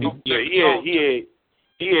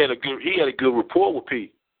 he had a good rapport with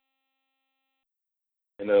P.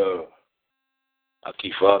 And I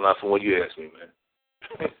keep falling out from what you asked me, man.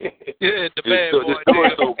 Yeah, the bad boy. The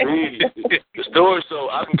story's so big. The story, so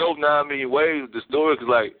I can go 9 million ways with the story, because,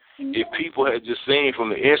 like, if people had just seen from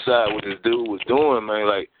the inside what this dude was doing, man,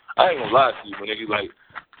 like, I ain't gonna lie to you, man. Nigga, like,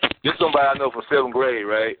 this somebody I know from 7th grade,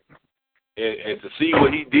 right? And to see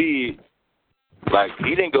what he did, like,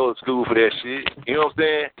 he didn't go to school for that shit. You know what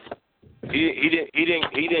I'm saying?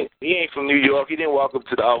 He ain't from New York. He didn't walk up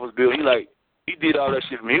to the office building. He did all that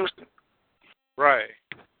shit from Houston. Right.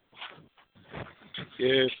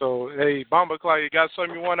 Yeah, so, hey, Bomba Clyde, you got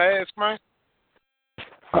something you want to ask, man?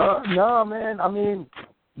 No, man. I mean,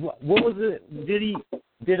 what was it?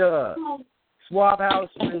 Did Swab House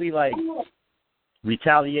really, like,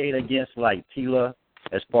 retaliate against, like, Tila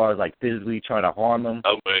as far as, like, physically trying to harm him?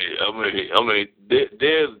 I mean,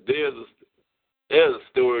 there's a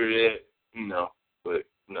story that, you know, but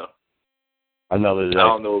no. I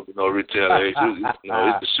don't know if it's no retaliation.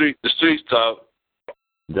 It's the streets talk.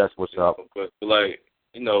 That's what's up. But, like,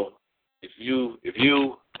 you know, if you,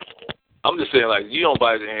 I'm just saying, like, you don't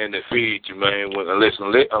bite the hand that feeds you, man, unless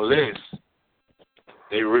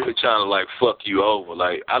they really trying to, like, fuck you over.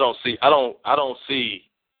 Like, I don't see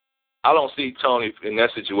Tony in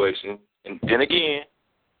that situation. And then again,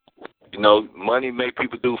 you know, money make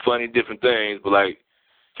people do funny different things, but, like,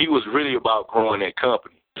 he was really about growing that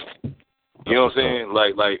company. You know what I'm saying?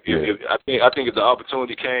 Like, if I think if the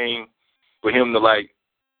opportunity came for him to, like,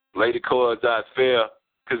 lay the cards out fair,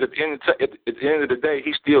 because at the end of the day,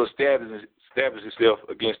 he still established himself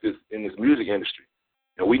against this in this music industry,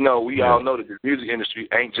 and we all know that the music industry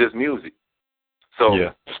ain't just music. So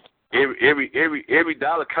every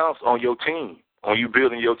dollar counts on your team, on you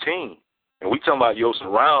building your team, and we talking about your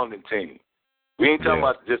surrounding team. We ain't talking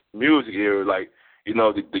about just music here. Like, you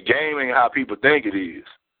know, the game ain't how people think it is.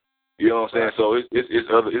 You know what I'm saying? So it's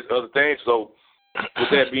other things. So with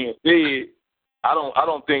that being said, I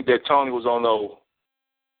don't think that Tony was on no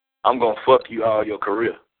I'm gonna fuck you all your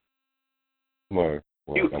career. Right.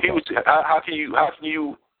 He was. How can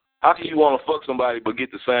you want to fuck somebody but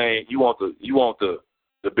get the same? You want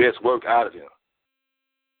the best work out of him?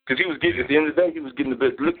 Because he was getting, at the end of the day, he was getting the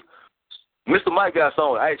best. Look, Mr. Mike got a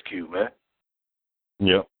song with Ice Cube, man.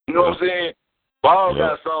 Yep. You know what I'm saying? Ball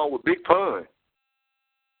got a song with Big Pun.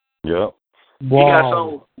 Yep. He got a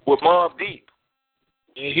song with Mobb Deep.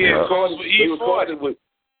 And he recorded with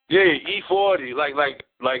E40. E40.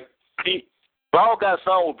 Like Ball got a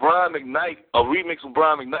song with Brian McKnight, a remix with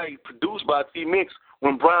Brian McKnight, produced by T-Mix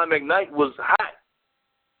when Brian McKnight was hot.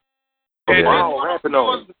 And Ball rapping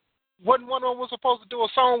on it. Wasn't one of them was supposed to do a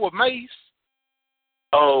song with Mace?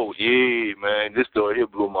 Oh, yeah, man. This story here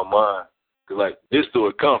blew my mind. Cause, like, this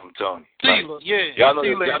story come from Tony. Tila, like, y'all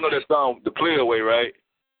know that song, The Play Away, right?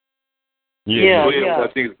 Yeah. I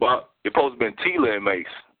think it's supposed to have been Tila and Mace.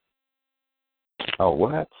 Oh,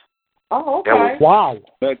 what? Oh, okay. Wow.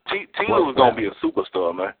 Man, Tila was going to be a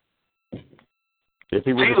superstar, man. If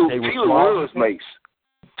he Tila was Mace.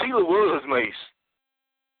 Tila was Mace.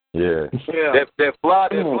 Yeah. That fly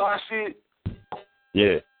shit.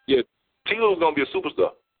 Yeah. Yeah. Tila was going to be a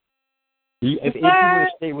superstar. If he would have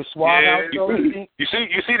stayed with Swab House, you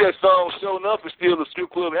see that song showing up is still the strip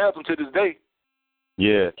club anthem to this day.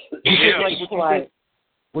 Yeah. Like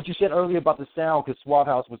what you said earlier about the sound, because Swab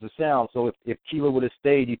House was the sound. So if Tila would have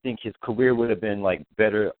stayed, you think his career would have been like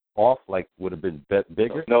better off, like would have been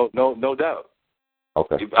bigger? No doubt.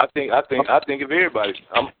 Okay. I think if everybody,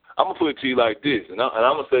 I'm gonna put it to you like this, and I'm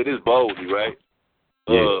gonna say this boldly, right?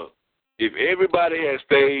 Yeah. If everybody had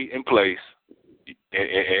stayed in place,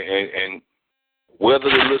 and whether the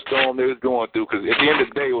little storm they was going through, because at the end of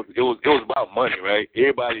the day, it was about money, right?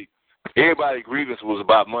 Everybody grievance was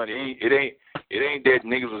about money. It ain't that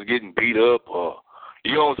niggas was getting beat up or,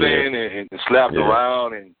 you know what I'm saying, and slapped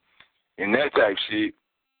around and and that type shit.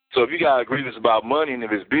 So if you got a grievance about money and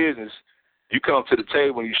if it's business, you come to the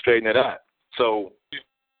table and you straighten it out. So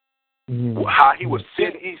how he was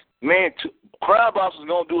sitting, Crime Boss was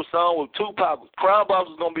going to do a song with Tupac. Crime Boss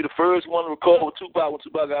was going to be the first one to record with Tupac when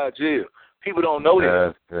Tupac got out of jail. People don't know that.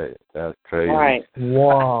 That's great. That's crazy. Right.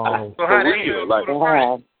 Wow. So how For real. Like,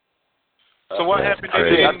 so what happened? I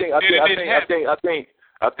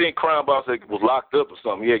think Crime Boss was locked up or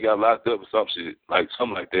something. He had got locked up or some shit, like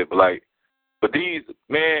something like that. But these,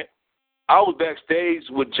 man, I was backstage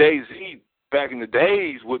with Jay-Z back in the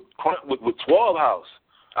days with 12 House.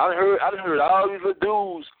 I done heard all these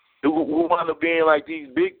little dudes who wound up being like these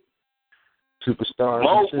big superstars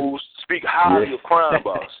moguls speak highly of Crime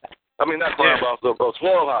Boss. I mean, not Crime Boss, but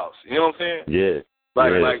 12 House. You know what I'm saying? Yeah.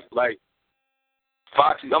 Like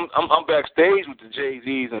Foxy. I'm backstage with the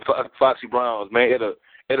Jay-Z's and Foxy Browns, man, at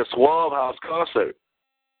a Suave House concert.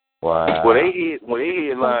 Wow. When they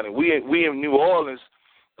headlining, we in New Orleans.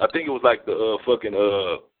 I think it was like the fucking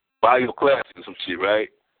Bio Classic or some shit, right?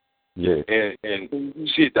 Yeah. And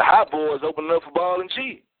shit, the Hot Boys opened up for Ball and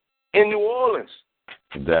Cheat in New Orleans.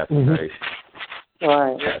 That's crazy.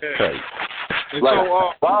 Right. That's crazy.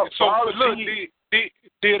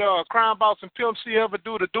 Did Crime Boss and Pimp C ever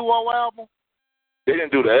do the duo album? They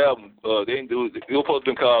didn't do the album. They didn't do it. It was supposed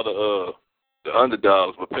to be called the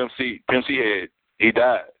Underdogs, but Pimp C he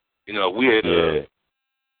died. You know, we had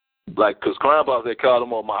because Crime Boss, they called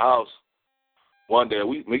him on my house one day.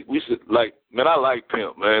 We said, like, man, I like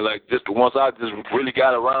Pimp, man. Like, just once I just really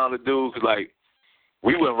got around the dude, because, like,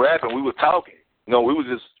 we weren't rapping, we were talking. You know, we was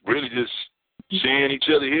just really just sharing each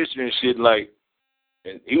other history and shit. Like,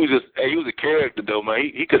 and he was a character though,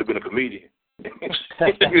 man. He could have been a comedian. Phil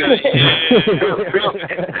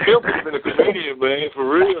could have been a comedian, man, for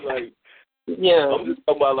real. Like, yeah. I'm just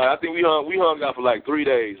talking about, like, I think we hung out for like 3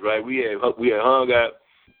 days, right? We had hung out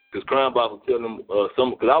because Crime Boss was telling them some,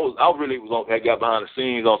 because I really had got behind the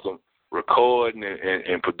scenes on some recording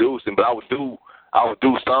and producing, but I would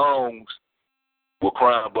do songs with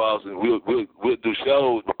Crime Boss and we'll do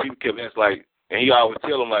shows, but people kept asking, like, and he always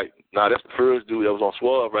tell them, like, nah, that's the first dude that was on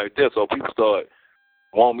Suave right there. So people started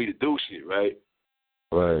wanting me to do shit, right?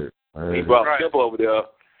 Right. He brought Pimp over there,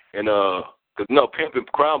 and because Pimp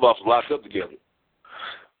and Crime Boss was locked up together.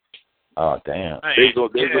 Oh damn. They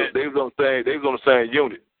was on the same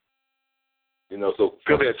unit. You know, so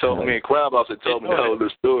Pimp had told me, and Crime Boss had told me the whole little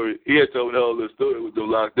story. He had told me the whole little story with them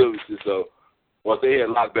locked up and shit. So once they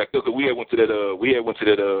had locked back up, because we had went to that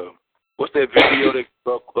what's that video that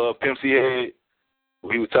Pimp C had?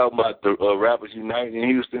 We were talking about the Rappers Unite in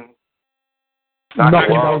Houston.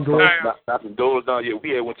 Knocking doors down. Yeah, we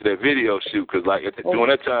had went to that video shoot because, like, during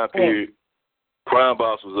that time period, Crime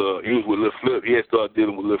Boss was he was with Lil Flip. He had started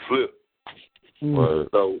dealing with Lil Flip.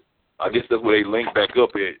 So I guess that's where they linked back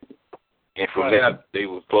up at. And from there, they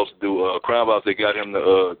were supposed to do Crime Boss. They got him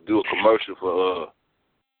to do a commercial for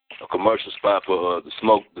a commercial spot for the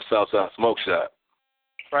Southside Smoke Shop.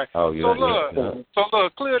 Right. Oh yeah. So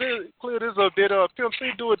look, clear this a bit. Pimp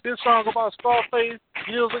C do a diss song about Scarface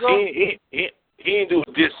years ago. He didn't do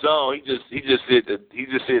a diss song. He just said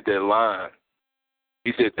that line.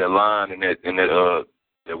 He said that line in that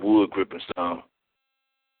wood gripping song.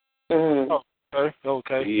 Mm-hmm.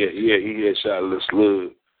 Okay. He had shot a little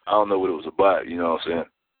slug. I don't know what it was about. You know what I'm saying?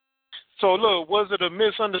 So look, was it a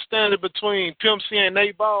misunderstanding between Pimp C and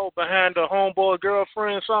Nate Ball behind the Homeboy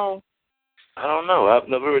Girlfriend song? I don't know. I've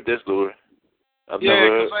never heard that story. I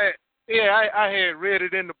had read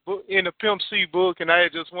it in the book, in the Pimp C book, and I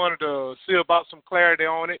had just wanted to see about some clarity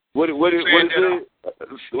on it. What is it?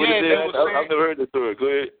 I've never heard the story. Go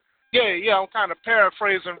ahead. Yeah, I'm kind of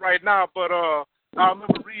paraphrasing right now, but I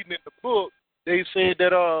remember reading in the book, they said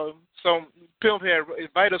that some Pimp had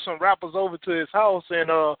invited some rappers over to his house,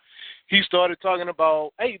 and he started talking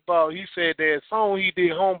about 8 Ball. He said that song he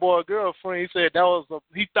did, Homeboy Girlfriend, he said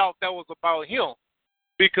he thought that was about him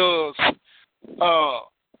because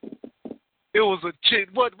it was a chick.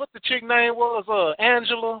 What the chick name was?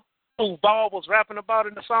 Angela, who Ball was rapping about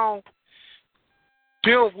in the song.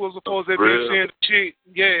 Pimp was supposed to be seeing a chick,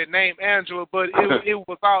 named Angela, but it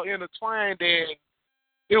was all intertwined, and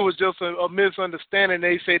it was just a misunderstanding.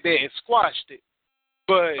 They said they had squashed it.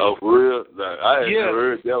 But for real? Like, I had never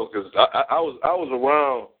heard that because I was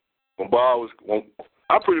around when Ball was.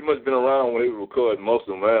 I pretty much been around when they were recording most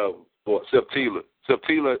of them albums, except Tila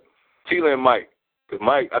and Mike. Because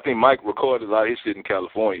I think Mike recorded a lot of his shit in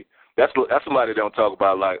California. That's somebody they don't talk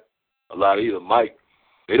about like a lot either. Mike,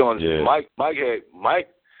 they don't. Yeah. Mike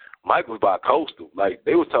was by Coastal. Like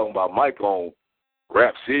they was talking about Mike on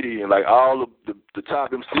Rap City and like all of the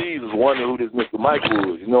top MCs was wondering who this Mr. Mike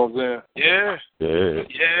was. You know what I'm saying? Yeah. Yeah.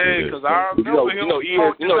 Because I remember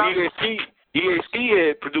EAC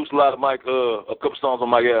had produced a lot of Mike, a couple songs on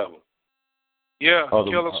Mike's album. Yeah,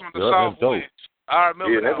 Killers from the Southwest. I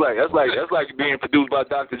remember. Yeah, that's like being produced by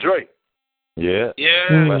Dr. Dre. Yeah.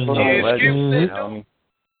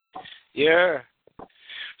 Yeah.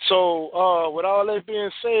 So, with all that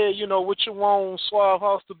being said, you know, what you want Suave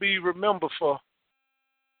House to be remembered for?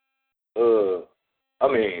 I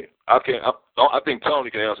mean, I think Tony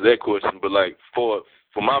can answer that question, but like from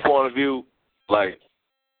my point of view, like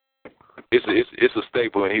it's a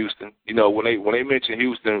staple in Houston. You know, when they mention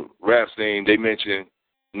Houston rap scene, they mention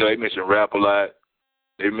Rap a lot.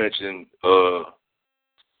 They mention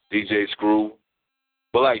DJ Screw.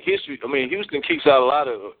 But like history, I mean, Houston keeps out a lot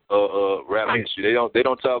of rap history. They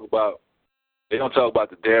don't talk about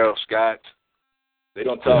the Daryl Scott. They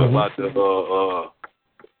don't talk about the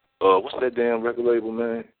what's that damn record label,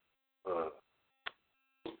 man?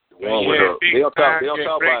 They don't talk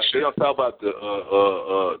about the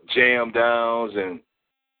Jam Downs and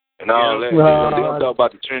all that. They don't talk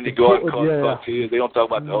about the Trinity Garden Cocktails. They don't talk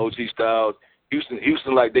about the OG Styles.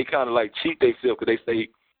 Houston, like they kind of like cheat themselves because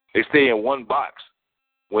they stay in one box.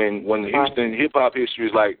 When the Houston hip hop history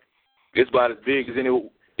is like it's about as big as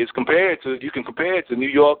you can compare it to New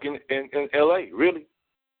York and LA, really.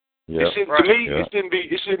 Yeah. To me,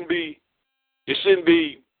 it shouldn't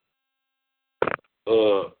be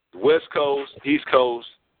West Coast, East Coast,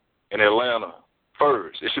 and Atlanta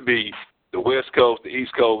first. It should be the West Coast, the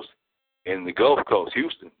East Coast, and the Gulf Coast.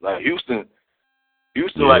 Houston, like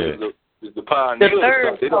is the pioneer. The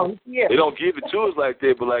third coast, they don't give it to us like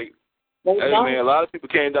that, but like, hey man, a lot of people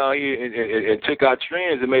came down here and took our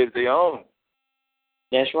trends and made it their own.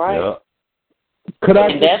 That's right. Yeah. Could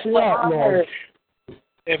I that's what I heard.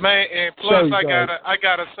 And man, and plus I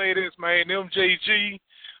gotta say this, man. MJG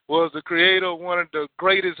was the creator of one of the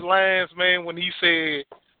greatest lines, man, when he said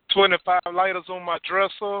 25 lighters on my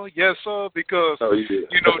dresser, yes sir, because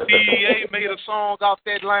you know DEA made a song off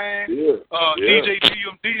that line. DJ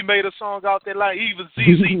GMD made a song off that line. Even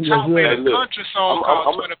ZZ Top made a country song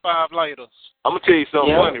called 25 lighters. I'm gonna tell you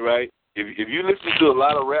something funny, right? If you listen to a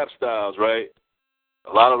lot of rap styles, right?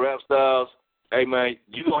 A lot of rap styles, hey man,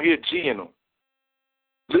 you gonna hear G in them.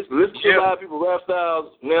 Listen to a lot of people rap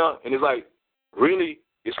styles now, and it's like, really,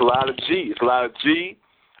 it's a lot of G. It's a lot of G.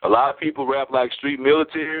 A lot of people rap like Street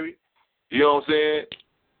Military. You know what I'm saying?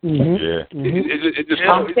 Mm-hmm. Yeah. It's just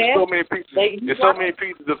so many pieces. There's so many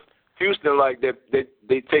pieces of Houston like that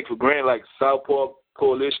they take for granted, like South Park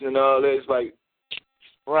Coalition and all that. It's like,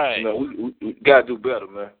 right? You know, we gotta do better,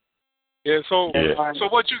 man. Yeah. So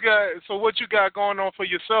what you got? So what you got going on for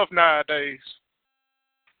yourself nowadays?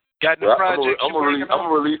 Got new projects? I'm gonna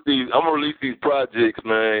release these projects,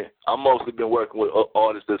 man. I've mostly been working with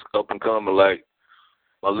artists that's up and coming, like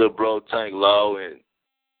my little bro Tank Law and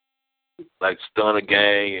like Stunner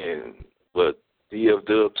Gang and DF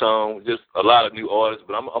Dub Tone, just a lot of new artists.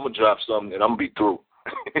 But I'm gonna drop something and I'm gonna be through.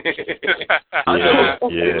 Go ahead.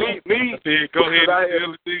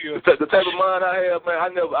 The type of mind I have,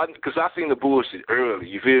 man. Because I seen the bullshit early.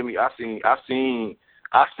 You feel me? I seen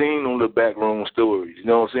them the backroom stories. You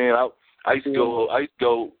know what I'm saying? I used to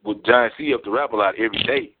go with Giant C up to Rap a Lot every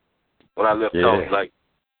day when I left Tony. Like,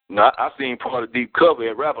 you know, I seen part of Deep Cover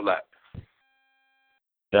at Rap a Lot.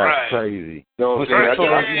 That's crazy. You know what I'm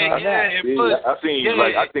saying? I seen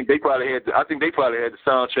like I think they probably had the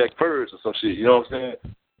soundtrack first or some shit. You know what I'm saying?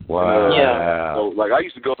 Wow. So like I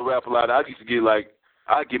used to go to Rap a Lot. I used to get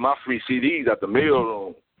I get my free CDs at the mail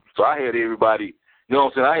room. So I had everybody. You know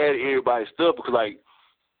what I'm saying? I had everybody's stuff because like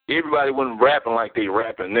everybody wasn't rapping like they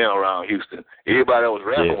rapping now around Houston. Everybody that was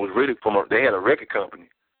rapping was really they had a record company.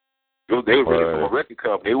 They were really from a record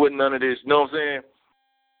company. It wasn't none of this. You know what I'm saying?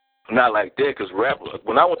 Not like that, because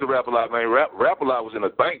when I went to Rap a Lot, man, Rap a Lot was in a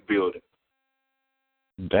bank building.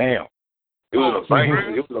 Damn. It was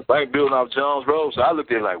in a bank building off Jones Road. So I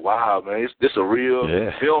looked at it like, wow, man, this a real.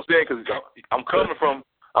 You know what I'm saying? Because I'm coming from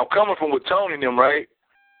with Tony and them, right?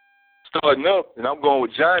 Starting up, and I'm going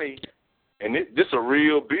with Johnny, and this a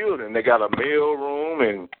real building. They got a mail room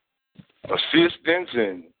and assistants,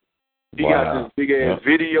 and he got this big ass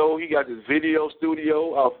video. He got this video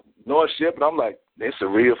studio off North Ship, and I'm like, it's a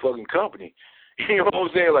real fucking company. You know what I'm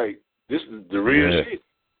saying? Like, this is the real shit.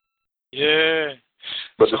 Yeah.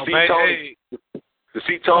 But to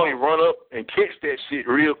see Tony run up and catch that shit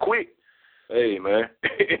real quick, hey, man.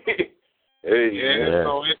 So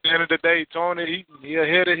at the end of the day, Tony, he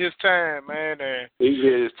ahead of his time, man. And he's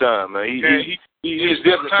ahead of his time, man. He's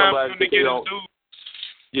definitely somebody that they don't.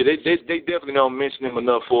 Yeah, they definitely don't mention him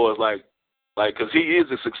enough for us, like Like, because he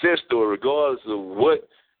is a success story regardless of what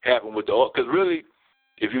happened with the art. Because really,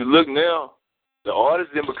 if you look now, the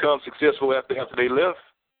artists didn't become successful after they left.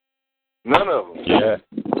 None of them. Yeah,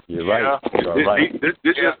 you're right. You're right.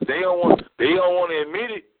 They don't want to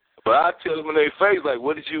admit it, but I tell them in their face, like,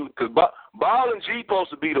 what did you? Because Ball and G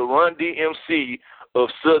supposed to be the Run DMC of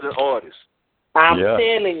Southern artists. I'm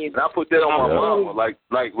telling you. And I put that on my mama, like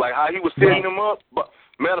how he was setting them up. But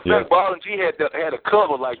matter of fact, Ball and G had a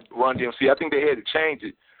cover like Run DMC. I think they had to change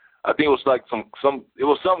it. I think it was like some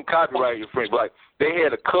copyright infringement. Like they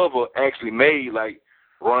had a cover actually made like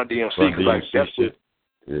Run DMC. Like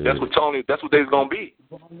that's what Tony. That's what they was gonna be.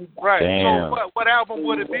 Right. Damn. So what album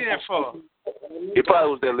would it be for? It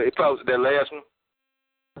probably was that last one.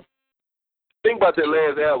 Think about that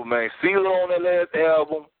last album, man. CeeLo on that last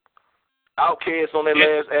album. Outkast on that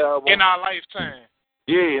last album. In our lifetime.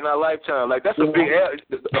 Yeah, in our lifetime. Like that's a big album.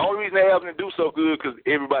 The only reason that album didn't do so good because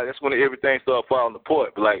that's when everything started falling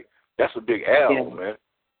apart. But like that's a big album, man.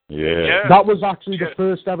 Yeah. That was actually the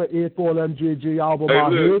first ever 8-Ball MJG album I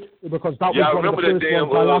heard, because that was one of the first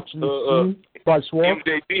ones I actually seen by Swamp.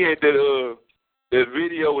 MJG had that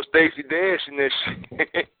video with Stacey Dash and that shit.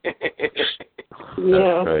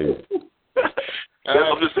 Yeah. Crazy.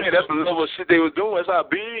 I'm just saying, that's the level of shit they was doing. That's how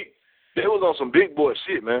big. They was on some big boy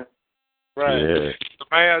shit, man. Right. Yeah.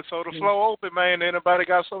 Man, so the floor open, man. Anybody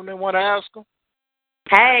got something they want to ask them?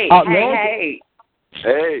 Hey.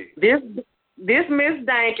 This Miss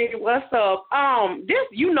Danky, what's up? I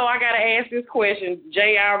gotta ask this question.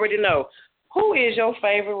 Jay, I already know. Who is your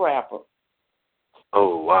favorite rapper?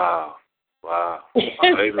 Oh wow. My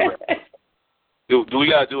favorite rapper. Do we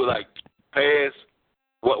gotta do it like past?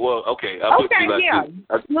 What? Well, okay. I'll put you like this.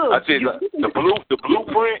 I tell you, the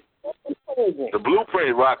blueprint. The blueprint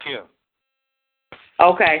is Rakim.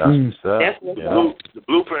 Okay. That's the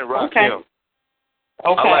blueprint Rakim.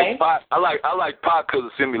 Okay. I like Pac because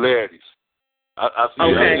of similarities. I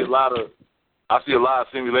see a lot of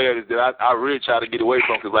similarities that I really try to get away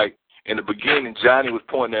from because, like, in the beginning, Johnny was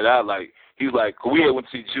pointing that out. Like, he was like, we had went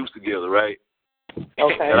to see Juice together, right?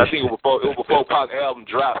 Okay. And I think it was before Pac album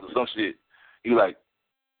dropped or some shit. He was like,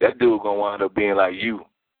 that dude gonna wind up being like you.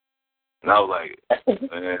 And I was like,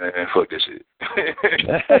 man, fuck that shit.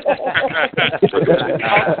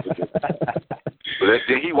 But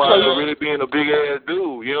then he wound up really being a big ass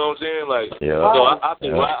dude. You know what I'm saying? Like, so I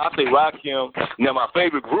think Rakim. Now my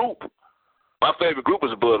favorite group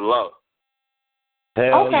is Bud Law.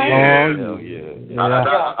 Hell yeah.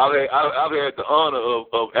 I've had the honor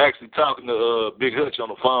of actually talking to Big Hutch on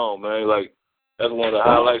the phone, man. Like that's one of the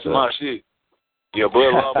highlights of my shit. Yeah,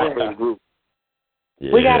 Bud Law my favorite group.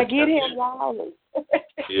 Yeah. We gotta get him, y'all.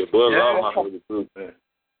 Yeah, Bud Law my favorite group, man.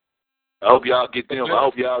 I hope y'all get them. I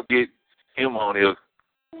hope y'all get him on here.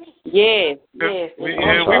 Yes. We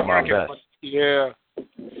working. Yeah.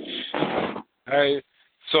 Hey,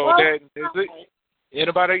 so that is it.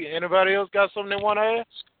 Anybody else got something they want to ask?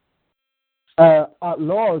 At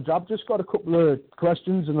large, I've just got a couple of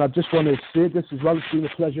questions, and I just want to say this as well. It's been a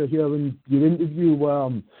pleasure hearing your interview.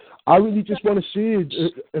 I really just want to say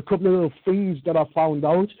a couple of little things that I found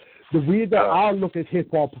out. The way that I look at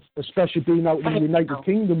hip-hop, especially being out in the United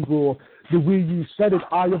Kingdom, bro, the way you said it,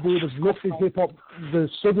 I have always looked at hip-hop, the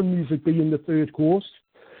southern music being the third coast.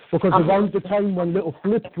 Because around the time when Little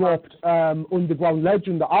Flip dropped Underground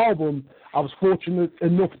Legend, the album, I was fortunate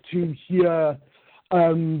enough to hear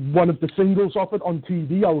one of the singles of it on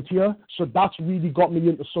TV out here. So that's really got me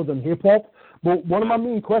into southern hip-hop. But one of my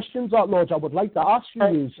main questions, Lodge, I would like to ask you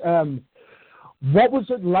is, what was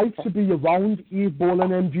it like to be around 8-Ball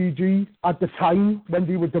and MJG at the time when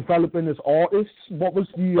they were developing as artists? What was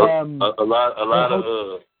the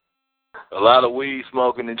a lot of weed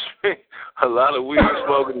smoking and drinking. A lot of weed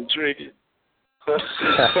smoking and drinking.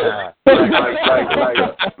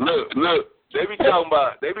 Look. They be talking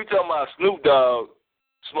about Snoop Dogg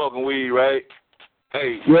smoking weed, right?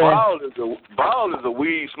 Hey, Ball is a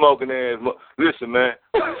weed smoking ass. Listen, man.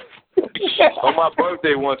 On my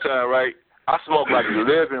birthday one time, right? I smoked like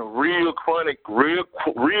 11 real chronic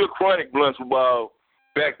blunts with Ball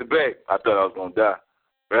back to back. I thought I was gonna die,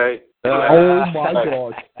 right? Oh my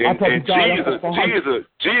God! And G is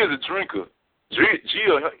a drinker. G,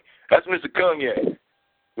 that's Mr. Cognac. At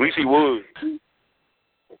least he would.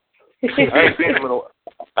 I ain't seen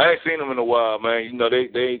him in a while, man. You know they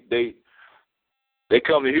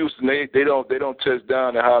come to Houston. They don't touch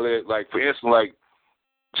down and holler at, like, for instance, like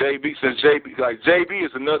JB. Since JB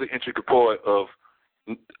is another intricate part of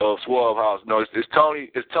Suave House. No, it's Tony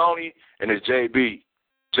and it's JB,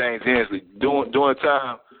 James Hensley. During the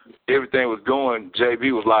time everything was going,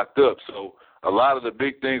 JB was locked up. So a lot of the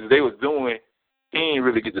big things that they was doing, he didn't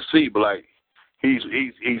really get to see. But like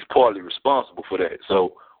he's partly responsible for that.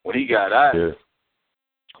 So when he got out,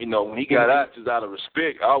 you know, when he got out, just out of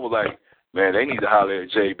respect, I was like, man, they need to holler at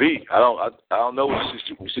JB. I don't know what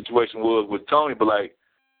the situation was with Tony, but like,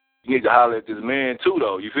 you need to holler at this man too,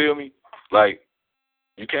 though. You feel me? Like,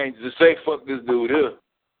 you can't just say fuck this dude here,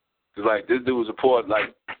 cause like this dude was a part.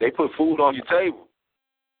 Like, they put food on your table.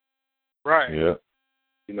 Right. Yeah.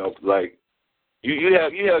 You know, like you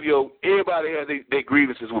have your everybody has their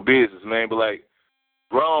grievances with business, man. But like,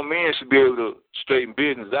 grown men should be able to straighten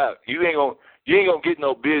business out. You ain't gonna get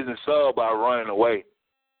no business solved by running away.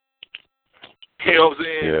 You know what I'm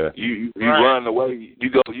saying? Yeah. You run away.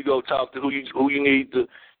 You go talk to who you need to.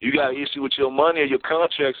 You got an issue with your money or your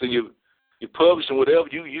contracts or your publishing, whatever.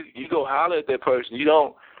 You go holler at that person. You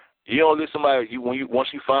don't let somebody. Once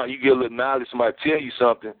you get a little knowledge, somebody tell you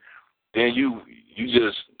something, then you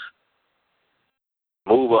just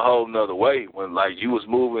move a whole nother way. When like you was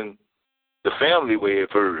moving the family way at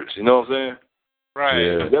first. You know what I'm saying? Right.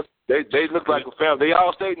 Yeah. They look like a family. They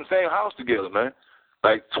all stayed in the same house together, man.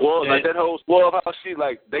 Like like that whole 12 house shit.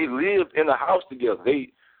 Like they lived in a house together.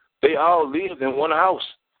 They all lived in one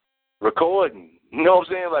house, recording. You know what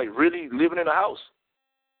I'm saying? Like really living in a house.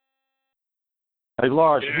 Hey,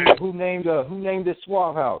 Large, who named this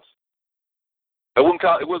Suave House? It wasn't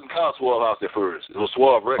called Suave House at first. It was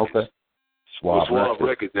Suave Records. Okay. Suave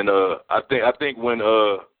Records. And I think when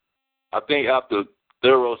after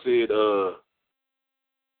Thorough said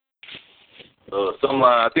some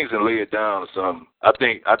line, I think it's in Lay It Down or something. I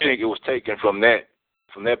think it was taken from that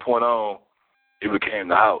point on, it became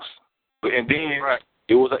the house. And then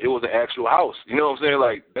it was an actual house. You know what I'm saying?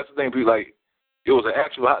 Like that's the thing. People like it was an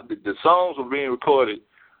actual house. The songs were being recorded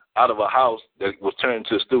out of a house that was turned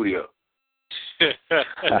into a studio. A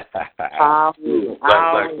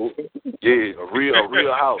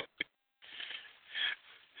real house.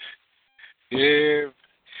 Yeah,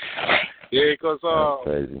 because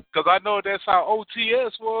I know that's how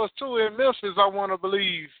OTS was too in Memphis. I want to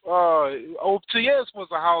believe OTS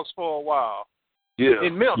was a house for a while. Yeah,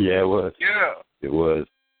 in Memphis. Yeah, it was. Yeah, it was.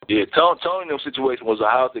 Yeah, Tony them situation was a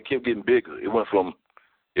house that kept getting bigger. It went from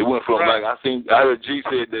like I heard G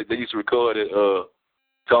said that they used to record at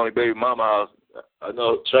Tony Baby Mama house. I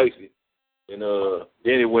know Tracy, and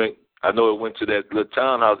then it went to that little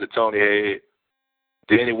townhouse that Tony had.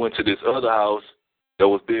 Then it went to this other house that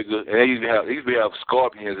was bigger, and they used to have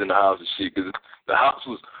scorpions in the house and shit. Cause the house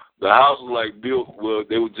was like built where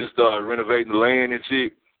they would just start renovating the land and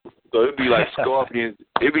shit. So it'd be like scorpions.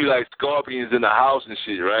 It'd be like scorpions in the house and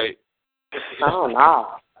shit, right? Oh no.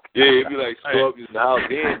 Yeah, it'd be like scorpions in the house.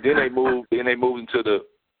 Then they moved into the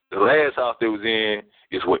last house they was in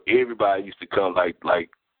is where everybody used to come. Like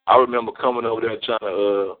I remember coming over there trying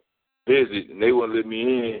to visit, and they wouldn't let me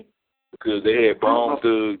in because they had Bone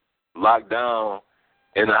Thugs locked down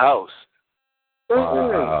in the house.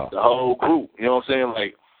 Wow. The whole group. You know what I'm saying?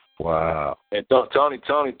 Like, wow. And Tony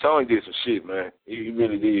did some shit, man. He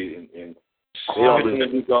really did, and they don't really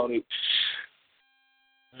speak on it.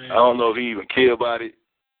 I don't know if he even care about it,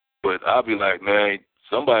 but I'll be like, man,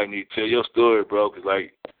 somebody need to tell your story, bro, because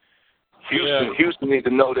like Houston need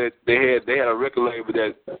to know that they had a record label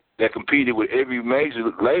that competed with every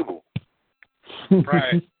major label.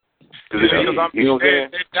 Right.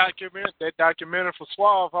 That documentary for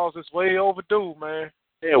Suave House is way overdue, man.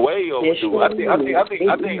 Yeah, way overdue. I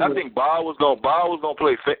think Bob was gonna supposed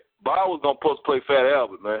to play Fat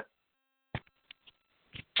Albert, man.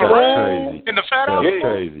 That's crazy. In the Fat Albert? That's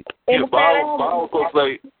crazy. Yeah, Bob was gonna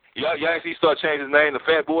play. Y'all see he started changing his name to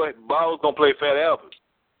Fat Boy. Bob was gonna play Fat Albert.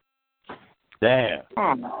 Damn.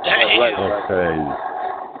 That's crazy.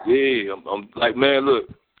 Yeah, I'm like, man, look,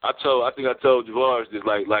 I think I told Javaris this,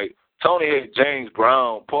 like Tony had James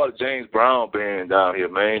Brown, part of James Brown band down here,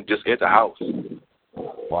 man, just at the house.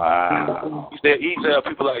 Wow. He used to have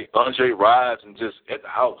people like Andre Rides and just at the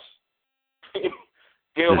house. You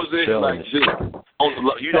know what I'm saying? Like, just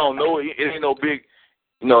you don't know it. It ain't no big,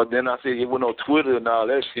 you know. Then I said it wasn't no Twitter and all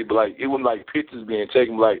that shit, but like it wasn't like pictures being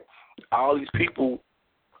taken. Like all these people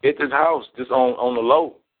at this house just on the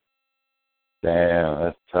low. Damn,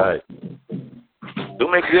 that's tight.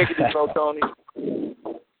 Them executives know Tony.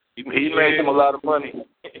 He made them a lot of money.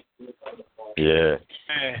 Yeah.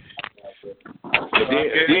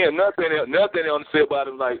 Then nothing on the set about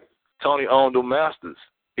him, like Tony owned the masters.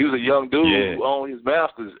 He was a young dude who owned his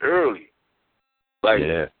masters early. Like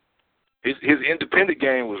his independent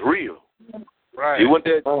game was real. Right. He went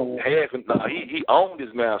there half and he owned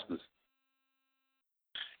his masters.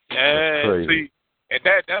 Yeah, see, and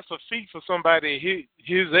that's a feat for somebody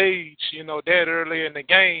his age, you know, that early in the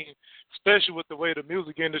game, especially with the way the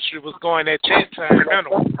music industry was going at that time.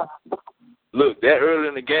 look, that early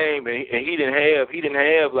in the game, and he didn't have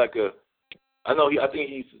like a. I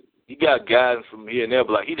think he got guidance from here and there,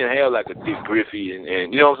 but like he didn't have like a Dick Griffey,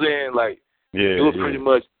 and you know what I'm saying? Like it was pretty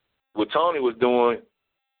much what Tony was doing.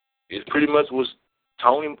 It pretty much was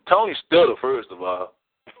Tony stuttered first of all.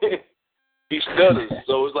 He stutters,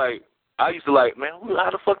 so it's like I used to like, man,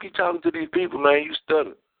 how the fuck you talking to these people, man? You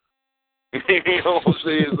stutter. You know what I'm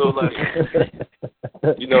saying? So like,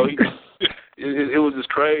 you know, it was just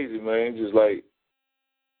crazy, man. Just like,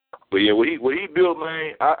 but yeah, what he built,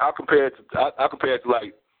 man, I compare it to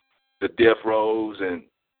like the Death Rows and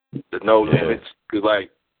the No Limits, cause like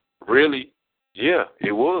really, yeah,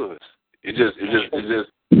 it was. It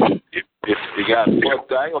got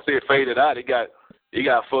fucked up. I ain't gonna say it faded out. It got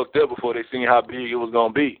fucked up before they seen how big it was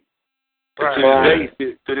gonna be. Right.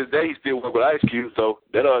 To this day, he still work with Ice Cube, so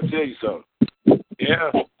that ought to tell you something. Yeah,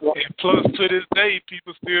 and plus to this day,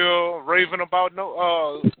 people still raving about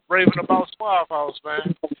Suave House,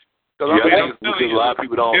 man. Because a lot of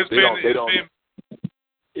people don't.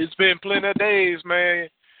 It's been plenty of days, man.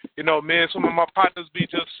 You know, man, some of my partners be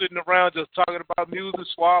just sitting around just talking about music.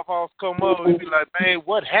 Suave House come up and be like, man,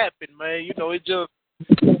 what happened, man? You know, they just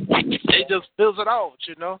fizzled out,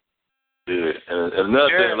 you know. Yeah, and another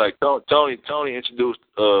thing, like Tony introduced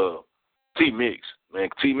T-Mix, man.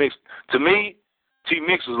 T-Mix, to me,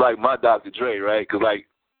 T-Mix was like my Dr. Dre, right? Because, like,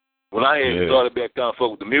 when I had started back down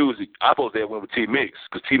fuck with the music, I supposed to have went with T-Mix.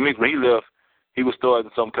 Because T-Mix, when he left, he was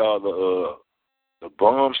starting something called the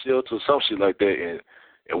Bomb Shelter or some shit like that.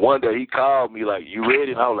 And one day he called me like, you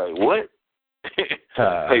ready? And I was like, what?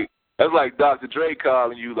 Hey, that's like Dr. Dre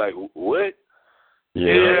calling you like, what?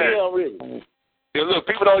 Yeah, I'm ready. Yeah, look,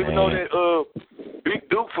 people don't even know that Big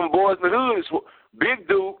Duke from Boys in the Hood, Big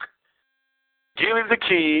Duke, Gilly the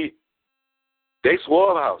Kid, they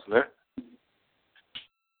Suave House, man.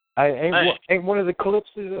 Ain't one of the clips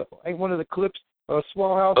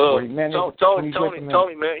Suave House? Or he managed Tony,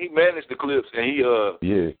 man, he managed the clips, and he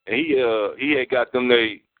had got them.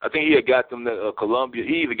 I think he had got them Columbia.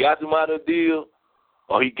 He either got them out of a deal,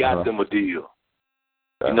 or he got them a deal.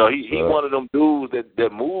 You know, he one of them dudes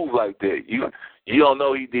that move like that. You don't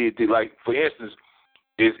know he did. Like, for instance,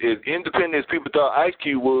 as independent as people thought Ice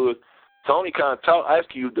Cube was, Tony kind of taught Ice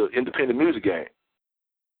Cube the independent music game.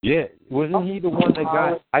 Yeah, wasn't he the one that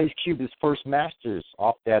got Ice Cube his first masters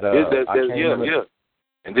off that? Yeah.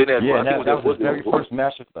 And then that was his very first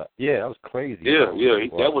master. Yeah, that was crazy. Yeah,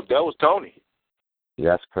 that was Tony.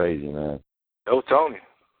 Yeah, that's crazy, man. That was Tony.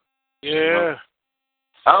 Yeah.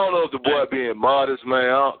 I don't know if the boy being modest,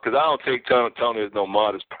 man, because I don't take Tony as no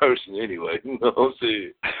modest person anyway. You know what I'm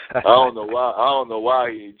saying? I don't know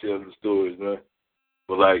why he ain't telling the stories, man.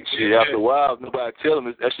 But like, shit, after a while, if nobody tell him,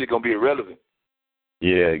 that shit gonna be irrelevant.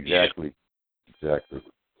 Yeah, exactly.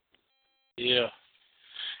 Yeah.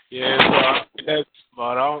 Yeah, that's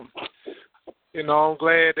spot on. You know, I'm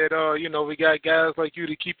glad that we got guys like you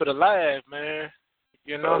to keep it alive, man.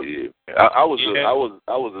 You know. Oh, yeah. I was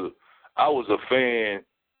a fan.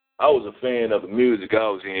 I was a fan of the music I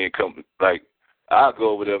was in. Like, I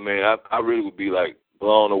go over there, man. I really would be like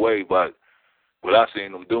blown away by what I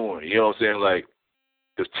seen them doing. You know what I'm saying? Like,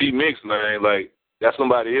 because T-Mix, man, like, that's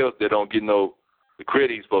somebody else that don't get the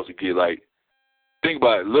credit he's supposed to get. Like, think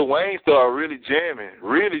about it. Lil Wayne started really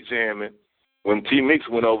jamming when T-Mix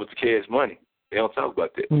went over to Cash Money. They don't talk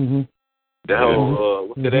about that. Mm-hmm. That whole,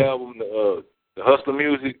 what's that album, the Hustler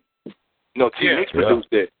Music? No, T-Mix produced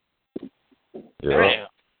that. Yeah. Damn.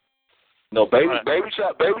 No, baby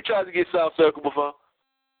tried to get South Circle before.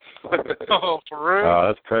 Oh, for real? Oh,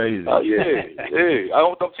 that's crazy. Oh, yeah.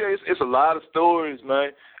 I'm telling you, it's a lot of stories,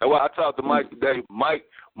 man. And when I talked to Mike today, Mike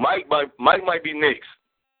might be next.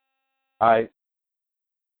 All right.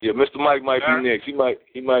 Yeah, Mr. Mike might be next. He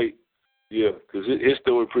might, yeah, because his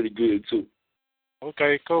story pretty good, too.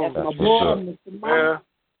 Okay, cool. That's my boy, Mr. Mike. Yeah.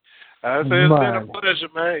 I say it's been a pleasure,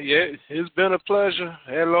 man. Yeah, it's been a pleasure.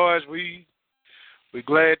 Hey, Lord, we're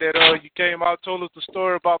glad that you came out, told us the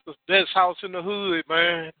story about the best house in the hood,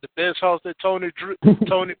 man. The best house that Tony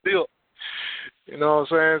built. You know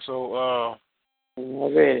what I'm saying?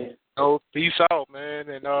 So, peace out, man,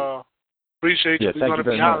 and appreciate you. We're gonna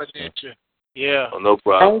be hollering at you. Yeah. Oh, no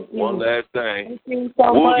problem. One last thing. Thank you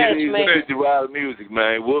so much, man. We'll get ride music,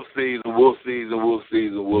 man. Wolf season. Yeah. Wolf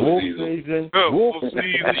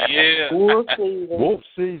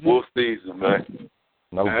season, man.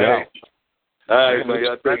 No doubt. All right, man.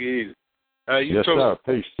 Y'all take it easy. You yes, too. sir.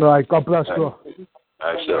 Peace. All right, God bless you. All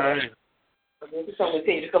right, sir.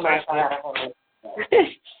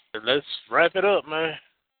 Let's wrap it up, man.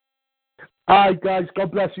 All right, guys.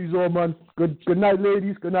 God bless you all, man. Good night,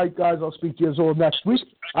 ladies. Good night, guys. I'll speak to you all next week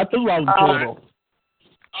at the round table.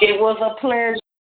 It was a pleasure.